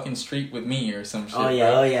 down the fucking street with me or some shit. Oh,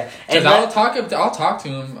 yeah. Because I'll talk to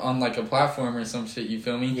him on, like, a platform or some shit, you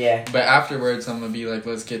feel me? Yeah. But afterwards, I'm going to be like,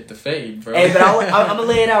 let's get the fade, bro. Hey, but I'm going to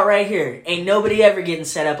lay it out right here. Ain't nobody ever getting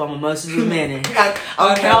set up on Mimosas with Manner. I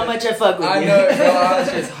don't care how much I fuck with you. I know, bro. I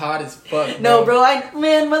was just hot as fuck, bro. No, bro,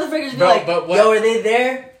 man, motherfuckers be like, yo, are they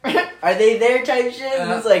there? Are they there type shit?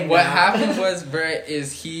 And it's like, what happened was, bro,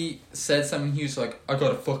 is he said something. He was like, I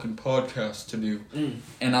got a fucking podcast to do.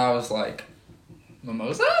 And I was like,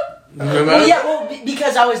 Mimosa?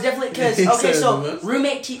 Because I was definitely, so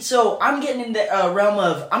roommate, so I'm getting in the realm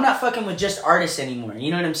of, I'm not fucking with just artists anymore.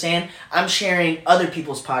 You know what I'm saying? I'm sharing other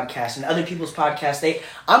people's podcasts and other people's podcasts.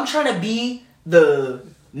 I'm trying to be the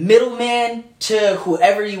middleman to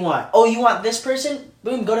whoever you want. Oh, you want this person?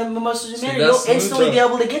 Boom, go to Mimosas with Manner. You'll instantly be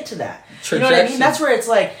able to get to that. You know what I mean? That's where it's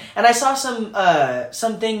like, and I saw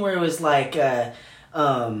something where it was like, you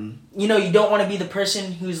don't want to be the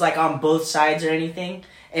person who's like on both sides or anything.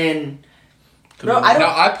 And bro,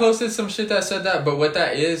 I posted some shit that said that, but what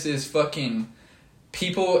that is fucking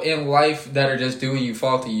people in life that are just doing you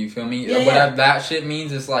faulty. You feel me? That shit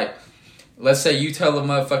means is like, let's say you tell a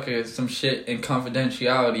motherfucker some shit in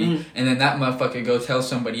confidentiality, and then that motherfucker go tell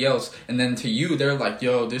somebody else, and then to you, they're like,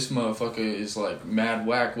 yo, this motherfucker is like mad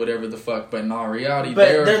whack, whatever the fuck, but in all reality,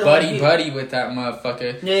 they're buddy with that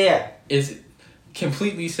motherfucker. Yeah. Is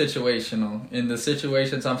completely situational. And the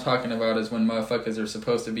situations I'm talking about is when motherfuckers are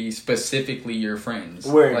supposed to be specifically your friends.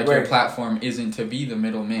 Your platform isn't to be the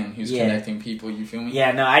middleman who's connecting people, you feel me?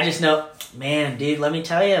 Yeah, no, I just know, man, dude, let me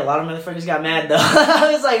tell you, a lot of motherfuckers got mad though.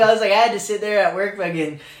 I was like, I had to sit there at work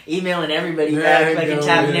fucking emailing everybody back, fucking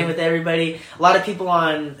tapping in with everybody. A lot of people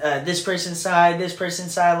on this person's side,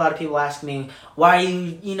 a lot of people ask me, why are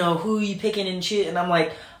you, who are you picking and shit? And I'm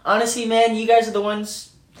like, honestly, man, you guys are the ones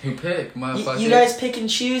who pick, motherfucker. You guys pick and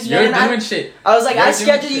choose, man. You're doing shit. I was like, I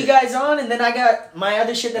scheduled you guys on, and then I got my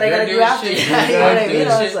other shit that I gotta do after. You know what I mean?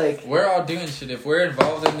 I was like, we're all doing shit. If we're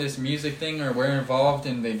involved in this music thing, or we're involved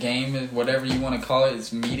in the game, whatever you want to call it,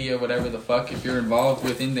 it's media, whatever the fuck. If you're involved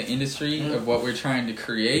within the industry of what we're trying to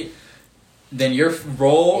create, then your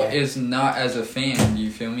role is not as a fan,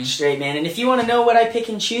 you feel me? Straight, man. And if you want to know what I pick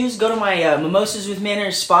and choose, go to my Mimosas with Manner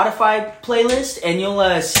Spotify playlist, and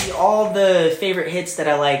you'll see all the favorite hits that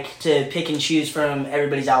I like to pick and choose from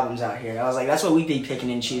everybody's albums out here. I was like, that's what we be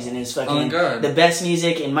picking and choosing, is fucking the best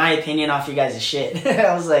music, in my opinion, off your guys' shit.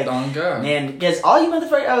 I was like, man, because all you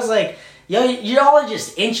motherfuckers, I was like, yo, y'all are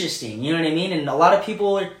just interesting, you know what I mean? And a lot of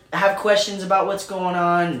people have questions about what's going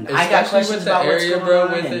on. I got questions about what's going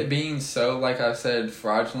on. With it being so, like I said,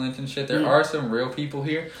 fraudulent and shit, there are some real people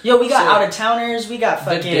here. Yo, we got out-of-towners, we got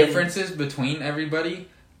fucking... The differences between everybody,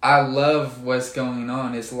 I love what's going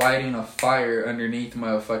on. It's lighting a fire underneath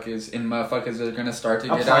motherfuckers, and motherfuckers are gonna start to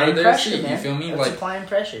get out of their shit. You feel me? It's applying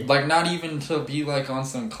pressure. Like, not even to be like on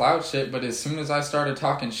some clout shit, but as soon as I started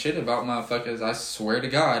talking shit about motherfuckers, I swear to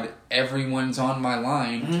God, everyone's on my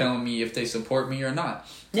line telling me if they support me or not.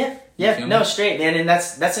 Yeah, no, straight, man. And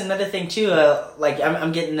that's another thing too. Like,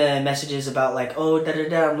 I'm getting the messages about like, oh,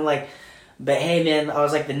 da-da-da. I'm like, but hey, man, I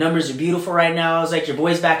was like, the numbers are beautiful right now. I was like, your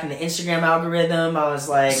boy's back in the Instagram algorithm. I was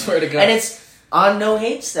like, swear to God. And it's on no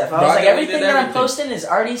hate stuff. I was like, everything that I'm posting is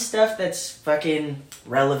already stuff that's fucking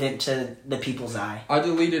relevant to the people's eye. I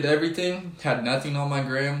deleted everything, had nothing on my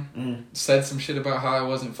gram, said some shit about how I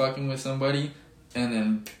wasn't fucking with somebody, and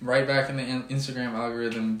then right back in the Instagram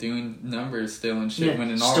algorithm doing numbers still and shit.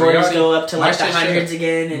 When in all reality, go up to like the hundreds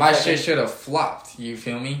again. And my shit should have flopped. You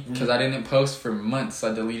feel me? Because I didn't post for months.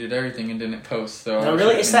 I deleted everything and didn't post. So no,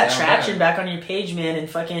 really, it's that traction back on your page, man, and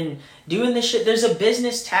fucking doing this shit. There's a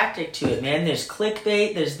business tactic to it, man. There's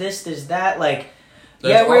clickbait. There's this. There's that. Like,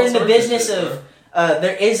 we're in the business of.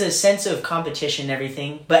 There is a sense of competition and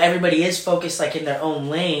everything, but everybody is focused like in their own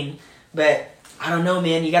lane. But I don't know,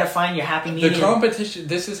 man. You gotta find your happy medium. The competition,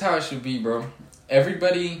 this is how it should be, bro.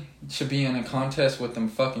 Everybody should be in a contest with them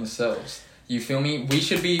fucking selves. You feel me? We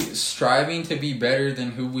should be striving to be better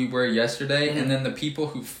than who we were yesterday, and then the people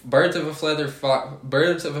who... Birds of a feather flock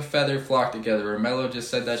together. Romello just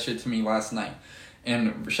said that shit to me last night.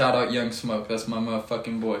 And shout out Young Smoke, that's my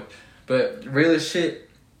motherfucking boy. But real as shit,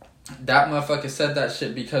 that motherfucker said that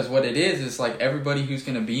shit because what it is like everybody who's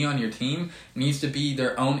gonna be on your team needs to be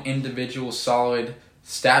their own individual solid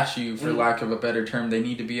statue, for lack of a better term. They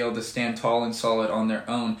need to be able to stand tall and solid on their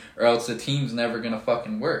own, or else the team's never gonna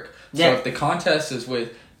fucking work. So if the contest is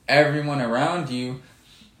with everyone around you,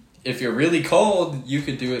 if you're really cold, you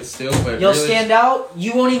could do it still, but you'll stand out.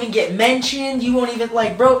 You won't even get mentioned. You won't even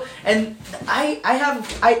like, bro. And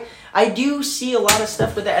I do see a lot of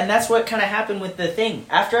stuff with that, and that's what kind of happened with the thing.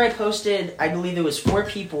 After I posted, I believe it was 4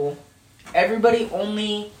 people. Everybody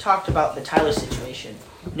only talked about the Tyler situation.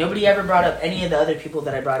 Nobody ever brought up any of the other people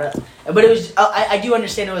that I brought up. But it was, I do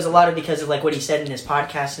understand it was a lot of because of like what he said in his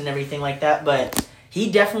podcast and everything like that. But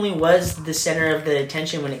he definitely was the center of the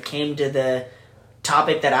attention when it came to the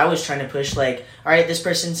topic that I was trying to push. Like, all right, this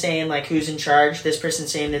person's saying like who's in charge. This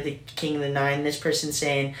person's saying they're the king of the 9. This person's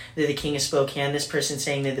saying they're the king of Spokane. This person's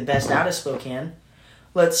saying they're the best out of Spokane.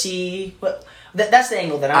 Let's see what. That's the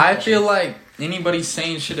angle that I feel like anybody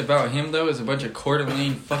saying shit about him, though, is a bunch of Coeur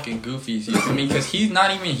d'Alene fucking goofies, you feel me? Because he's not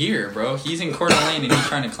even here, bro. He's in Coeur d'Alene and he's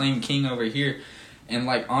trying to claim king over here. And,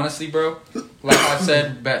 like, honestly, bro, like I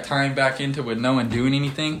said, tying back into with no one doing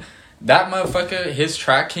anything, that motherfucker, his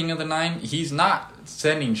track King of the 9, he's not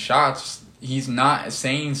sending shots. He's not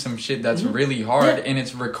saying some shit that's really hard, and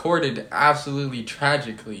it's recorded absolutely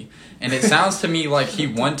tragically. And it sounds to me like he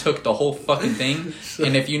one-took the whole fucking thing.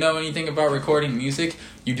 And if you know anything about recording music,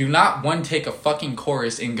 you do not one-take a fucking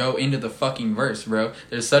chorus and go into the fucking verse, bro.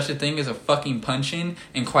 There's such a thing as a fucking punch-in,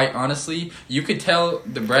 and quite honestly, you could tell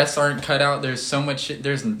the breaths aren't cut out. There's so much shit.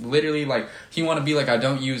 There's literally, like, he want to be like, I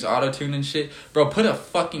don't use auto-tune and shit. Bro, put a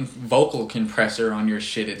fucking vocal compressor on your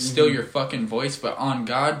shit. It's still your fucking voice, but on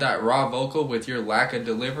God, that raw vocal with your lack of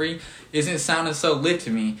delivery isn't sounding so lit to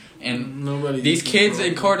me. And these kids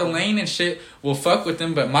in Coeur d'Alene and shit will fuck with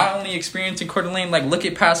them, but my only experience in Coeur d'Alene, like, look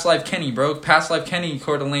at Past Life Kenny, bro. Past Life Kenny,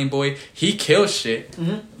 Coeur d'Alene boy, he kills shit.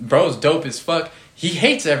 Bro's dope as fuck. He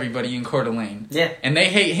hates everybody in Coeur d'Alene. Yeah. And they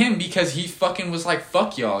hate him because he fucking was like,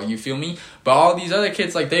 fuck y'all, you feel me? But all these other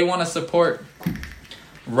kids, like, they want to support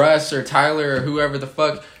Russ or Tyler or whoever the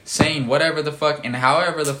fuck, saying whatever the fuck and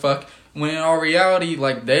however the fuck, when in all reality,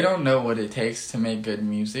 like, they don't know what it takes to make good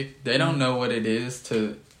music. They don't know what it is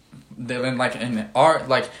to... Then, like, in art,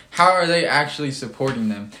 like, how are they actually supporting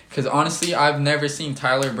them? Because honestly, I've never seen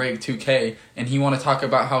Tyler break 2K, and he want to talk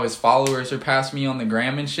about how his followers are past me on the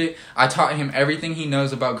gram and shit. I taught him everything he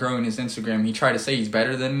knows about growing his Instagram. He tried to say he's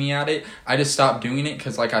better than me at it. I just stopped doing it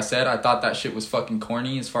because, like I said, I thought that shit was fucking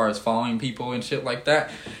corny as far as following people and shit like that.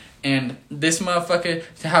 And this motherfucker,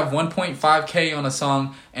 to have 1.5K on a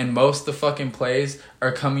song and most of the fucking plays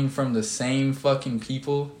are coming from the same fucking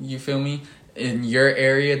people, you feel me? In your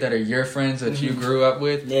area that are your friends that you grew up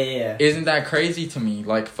with. Yeah. Isn't that crazy to me?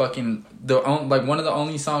 Like, fucking like one of the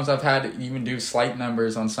only songs I've had even do slight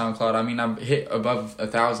numbers on SoundCloud. I mean, I've hit above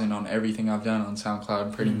 1,000 on everything I've done on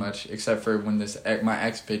SoundCloud pretty much, except for when my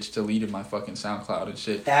ex bitch deleted my fucking SoundCloud and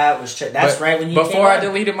shit. That was that's right when you before I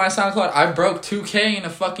deleted my SoundCloud, I broke 2K in a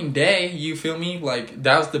fucking day. You feel me? Like,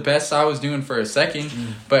 that was the best I was doing for a second.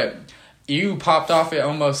 But you popped off at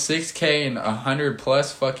almost 6K and 100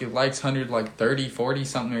 plus fucking likes, 100 like 30, 40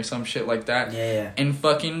 something or some shit like that. Yeah. And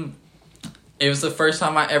fucking, it was the first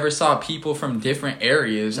time I ever saw people from different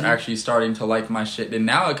areas actually starting to like my shit. And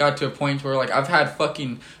now it got to a point where, like, I've had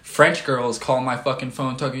fucking French girls call my fucking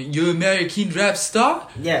phone talking, you American rap star?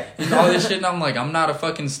 Yeah. And all this shit. And I'm like, I'm not a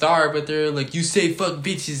fucking star. But they're like, you say fuck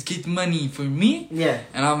bitches, get money for me? Yeah.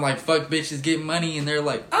 And I'm like, fuck bitches, get money. And they're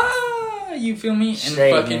like, you feel me? And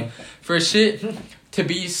fucking, for shit to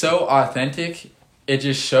be so authentic, it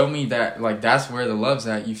just showed me that, like, that's where the love's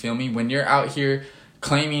at, you feel me? When you're out here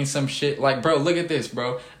claiming some shit, like, bro, look at this,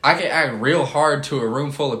 bro. I can act real hard to a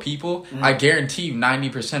room full of people. I guarantee you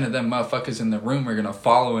 90% of them motherfuckers in the room are gonna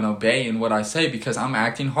follow and obey in what I say because I'm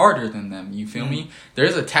acting harder than them, you feel me?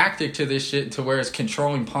 There's a tactic to this shit to where it's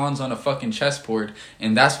controlling pawns on a fucking chessboard,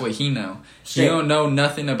 and that's what he know. He don't know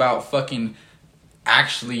nothing about fucking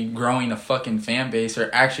actually growing a fucking fan base or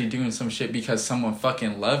actually doing some shit because someone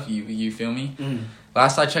fucking love you feel me?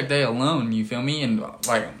 Last I checked, they alone, you feel me? And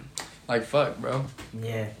like fuck, bro.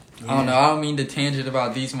 Yeah. I don't know, I don't mean to tangent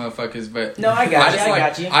about these motherfuckers, but no, I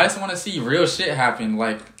got you. I just want to see real shit happen.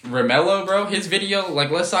 Like Romello, bro, his video,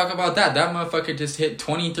 like, let's talk about that. That motherfucker just hit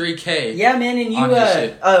 23K. Yeah, man, and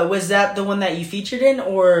you was that the one that you featured in,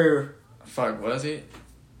 or fuck, was it?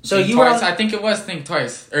 So Think you Twice? were I think it was Think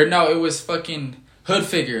Twice. Or no, it was fucking Hood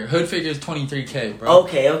Figure. Hood Figure's 23K, bro.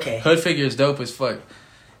 Okay. Hood Figure's dope as fuck.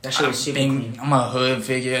 That shit was super clean. I'm a Hood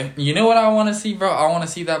Figure. You know what I want to see, bro? I want to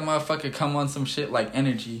see that motherfucker come on some shit like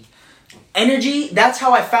Energy. Energy, that's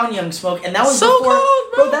how I found Young Smoke, and that was So before,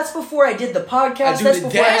 cold, bro. that's before I did the podcast. That's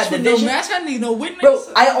before I had the no vision. mask. I need no witness.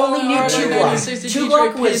 Bro, I only knew Alright, 2 alright, Glock. 60 2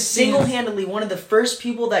 Detroit Glock was Pistons. single-handedly one of the first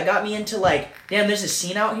people that got me into like, damn, there's a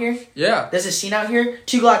scene out here. Yeah. There's a scene out here.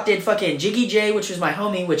 2 Glock did fucking Jiggy J, which was my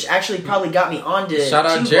homie, which actually probably got me onto. Shout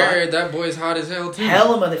out 2 Glock. Jared. That boy's hot as hell too.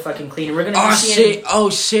 Hella motherfucking clean. And we're gonna be Oh seeing. shit! Oh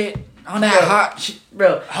shit! On that Bro. hot shit.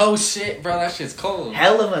 Bro, Oh shit, bro! That shit's cold.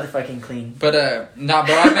 hella motherfucking clean. But nah,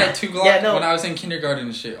 bro. I met 2 Glock Yeah, no. when I was in kindergarten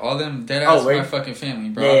and shit. All them dead ass word? my fucking family,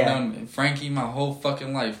 bro. Yeah, I've yeah. known Frankie my whole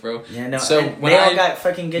fucking life, bro. Yeah, no. So and when they all I- got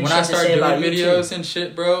fucking good when shit I to start say doing about you videos too. and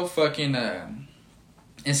shit, bro, fucking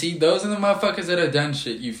and see, those are the motherfuckers that have done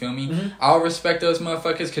shit, you feel me? Mhm. I'll respect those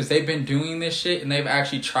motherfuckers because they've been doing this shit and they've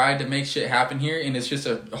actually tried to make shit happen here, and it's just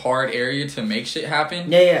a hard area to make shit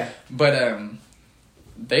happen. Yeah. But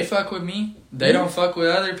they fuck with me. They Yeah. don't fuck with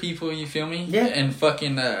other people, you feel me? Yeah. And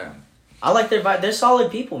fucking I like their vibe. They're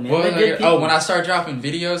solid people, man. well, They're good people. oh, when I start dropping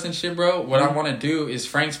videos and shit, bro, what I want to do is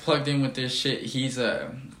Frank's plugged in with this shit. He's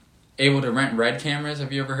able to rent Red cameras.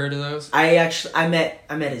 Have you ever heard of those? I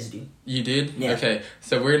met his dude. You did? Yeah. Okay,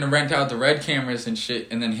 so we're gonna rent out the Red cameras and shit,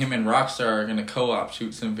 and then him and Rockstar are gonna co-op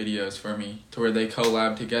shoot some videos for me to where they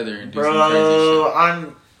collab together and do some crazy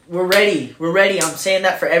shit. We're ready. We're ready. I'm saying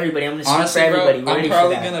that for everybody. I'm gonna speak Honestly, for everybody. bro, We're I'm ready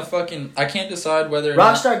probably for that. gonna fucking. I can't decide whether or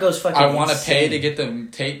not Rockstar goes fucking. I want to pay insane. to get the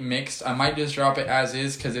tape mixed. I might just drop it as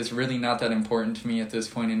is because it's really not that important to me at this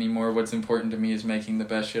point anymore. What's important to me is making the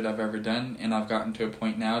best shit I've ever done, and I've gotten to a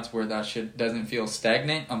point now to where that shit doesn't feel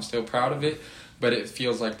stagnant. I'm still proud of it, but it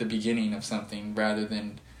feels like the beginning of something rather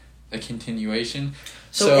than a continuation.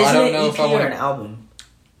 So I isn't don't it know EP if I want or an album?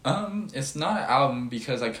 It's not an album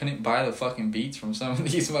because I couldn't buy the fucking beats from some of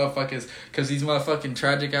these motherfuckers because these motherfucking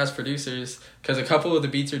tragic ass producers, because a couple of the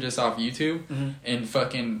beats are just off YouTube and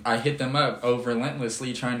fucking I hit them up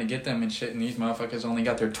relentlessly trying to get them and shit, and these motherfuckers only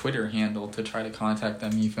got their Twitter handle to try to contact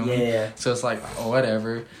them, you feel me? Yeah. So it's like, oh,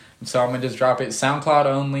 whatever. So I'm gonna just drop it SoundCloud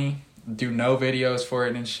only, do no videos for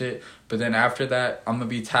it and shit. But then after that, I'm gonna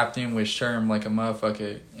be tapped in with Sherm like a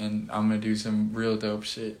motherfucker, and I'm gonna do some real dope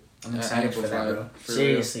shit. I'm excited for that, Amplified, bro. for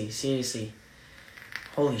real. Seriously.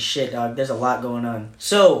 Holy shit, dog. There's a lot going on.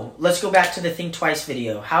 So, let's go back to the Think Twice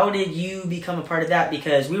video. How did you become a part of that?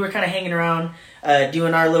 Because we were kind of hanging around,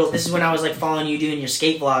 doing our little... This is when I was, like, following you, doing your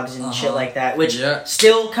skate vlogs and shit like that. Which,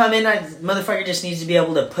 still coming. Motherfucker just needs to be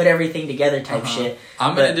able to put everything together type shit.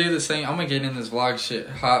 I'm going to do the same. I'm going to get in this vlog shit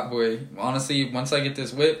hot, boy. Honestly, once I get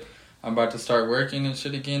this whip, I'm about to start working and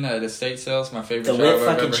shit again at estate sales. My favorite The job whip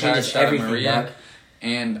I've fucking ever had. changes Shout out everything, Maria. dog.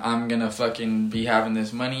 And I'm gonna fucking be having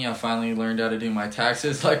this money. I finally learned how to do my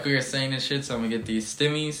taxes like we were saying and shit, so I'm gonna get these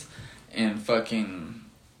stimmies and fucking...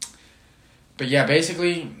 But yeah,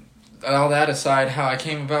 basically, all that aside, how I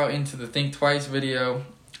came about into the Think Twice video,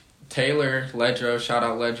 Taylor, Ledro, shout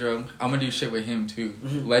out Ledro. I'm gonna do shit with him too.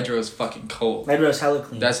 Ledro's fucking cold. Ledro's hella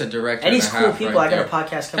clean. That's a director and he's and a cool half people. right I got there. a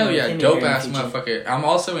podcast coming Hell yeah, with him dope here in ass the future. motherfucker. I'm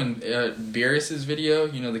also in Beerus's video,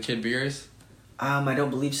 you know the kid Beerus? I don't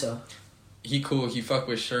believe so. He cool. He fuck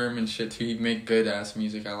with Sherm and shit too. He make good ass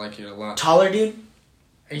music. I like it a lot. Taller dude?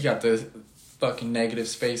 He got the fucking negative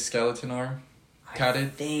space skeleton arm. Got I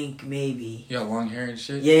it? think maybe. He got long hair and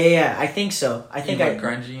shit. Yeah. I think so. I think He like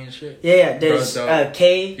grungy and shit. Yeah. There's Bro,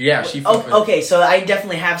 Kay. Yeah, she fuck with okay, so I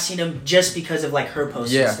definitely have seen him just because of like her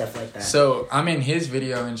posts Yeah. and stuff like that. So I'm in his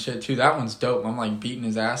video and shit too. That one's dope. I'm like beating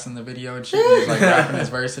his ass in the video and shit. He's like rapping his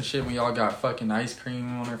verse and shit. We all got fucking ice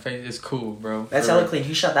cream on our face. It's cool, bro. That's For hella real. clean.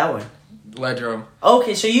 Who shot that one? Ledro.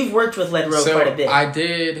 Okay, so you've worked with Ledro So quite a bit. I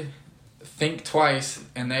did Think Twice,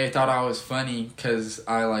 and they thought I was funny because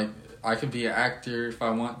I could be an actor if I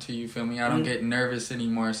want to, you feel me? I don't get nervous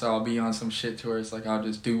anymore, so I'll be on some shit to where it's like I'll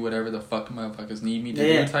just do whatever the fuck motherfuckers need me to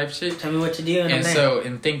do type shit. Tell me what to do. And so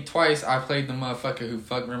in Think Twice, I played the motherfucker who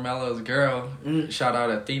fucked Romelo's girl. Shout out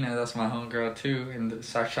Athena, that's my homegirl too. And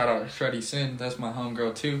shout out Shreddy Sin, that's my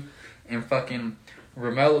homegirl too. And fucking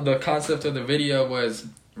Romelo, the concept of the video was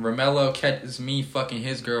Romelo catches me fucking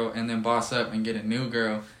his girl and then boss up and get a new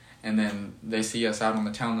girl. And then they see us out on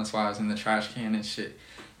the town, that's why I was in the trash can and shit.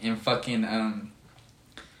 And fucking,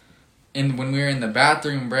 and when we were in the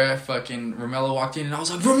bathroom, bruh, fucking Romello walked in and I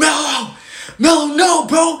was like, Romello! Mello, no,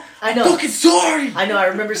 bro! I know. I'm fucking sorry! I know, I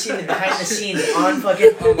remember seeing the behind the scenes on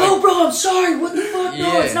fucking, oh, bro, I'm sorry, what the fuck? No,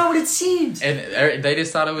 Yeah. it's not what it seems. And they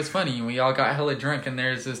just thought it was funny, and we all got hella drunk, and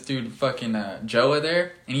there's this dude, fucking Joa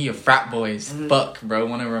there, and he a frat boy as fuck, bro,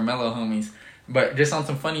 one of Romello homies. But just on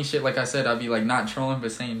some funny shit, like I said, I'd be like not trolling,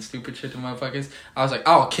 but saying stupid shit to motherfuckers. I was like,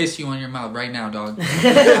 I'll kiss you on your mouth right now, dog.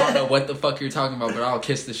 I don't know what the fuck you're talking about, but I'll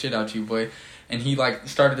kiss the shit out you, boy. And he, like,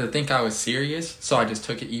 started to think I was serious, so I just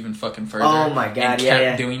took it even fucking further. Oh, my God, and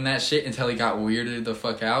kept doing that shit until he got weirded the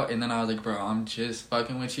fuck out. And then I was like, bro, I'm just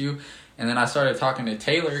fucking with you. And then I started talking to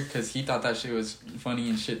Taylor, because he thought that shit was funny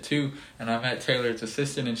and shit, too. And I met Taylor's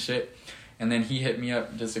assistant and shit. And then he hit me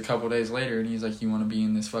up just a couple days later, and he's like, you want to be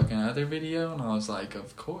in this fucking other video? And I was like,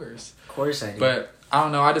 of course. Of course I do. But, I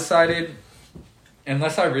don't know, I decided,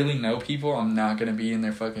 unless I really know people, I'm not going to be in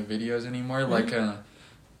their fucking videos anymore. Mm-hmm. Like,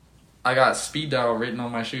 I got speed dial written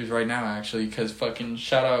on my shoes right now, actually, because fucking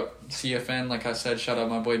shout out CFN, like I said, shout out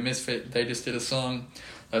my boy Misfit. They just did a song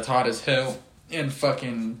that's hot as hell, and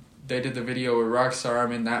fucking, they did the video with Rockstar.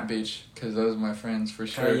 I'm in that bitch, because those are my friends for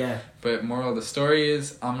sure. Oh, yeah. But moral of the story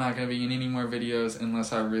is, I'm not going to be in any more videos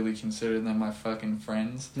unless I really consider them my fucking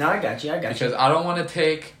friends. No, I got you, Because I don't want to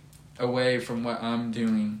take away from what I'm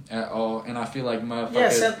doing at all, and I feel like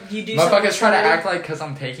motherfuckers try to act like, because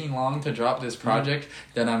I'm taking long to drop this project,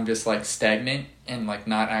 that I'm just like stagnant and like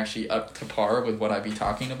not actually up to par with what I be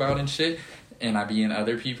talking about and shit, and I be in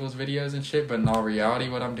other people's videos and shit. But in all reality,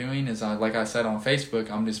 what I'm doing is, like I said on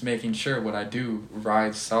Facebook, I'm just making sure what I do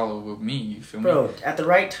rides solid with me. You feel me? Bro, at the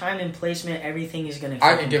right time and placement, everything is gonna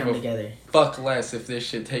fucking come together. Fuck less if this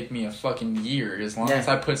shit take me a fucking year. As long as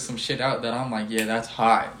I put some shit out that I'm like, yeah, that's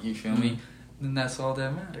hot. You feel me? Then that's all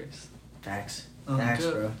that matters. Facts,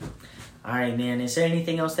 bro. All right, man. Is there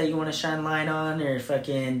anything else that you want to shine light on or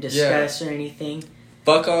fucking discuss or anything?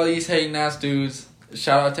 Fuck all these hating ass dudes.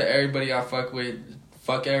 Shout out to everybody I fuck with.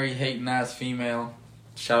 Fuck every hating ass female.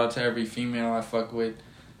 Shout out to every female I fuck with.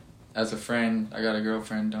 As a friend, I got a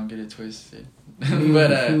girlfriend. Don't get it twisted.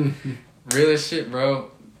 But real as shit, bro.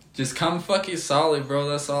 Just come fucking solid, bro.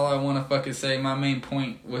 That's all I want to fucking say. My main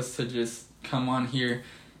point was to just come on here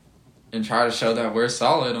and try to show that we're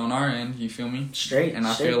solid on our end. You feel me? Straight. And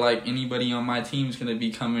I feel like anybody on my team is gonna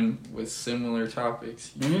be coming with similar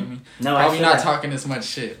topics. You feel me? No, probably not talking as much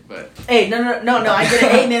shit, but hey, no, I get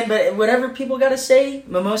it, hey man. But whatever people gotta say,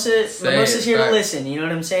 Mimosa's here to listen. You know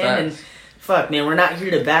what I'm saying? Facts. And fuck, man, we're not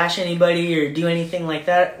here to bash anybody or do anything like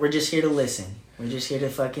that. We're just here to listen. We're just here to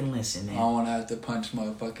fucking listen, man. I don't want to have to punch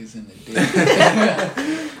motherfuckers in the dick.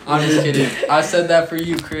 I'm just kidding. I said that for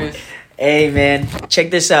you, Chris. Hey, man,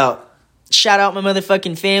 check this out. Shout out my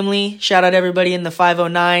motherfucking family. Shout out everybody in the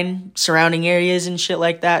 509 surrounding areas and shit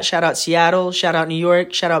like that. Shout out Seattle. Shout out New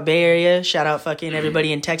York. Shout out Bay Area. Shout out fucking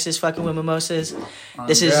everybody in Texas fucking with mimosas.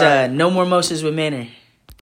 This is No More Mimosas with Manor.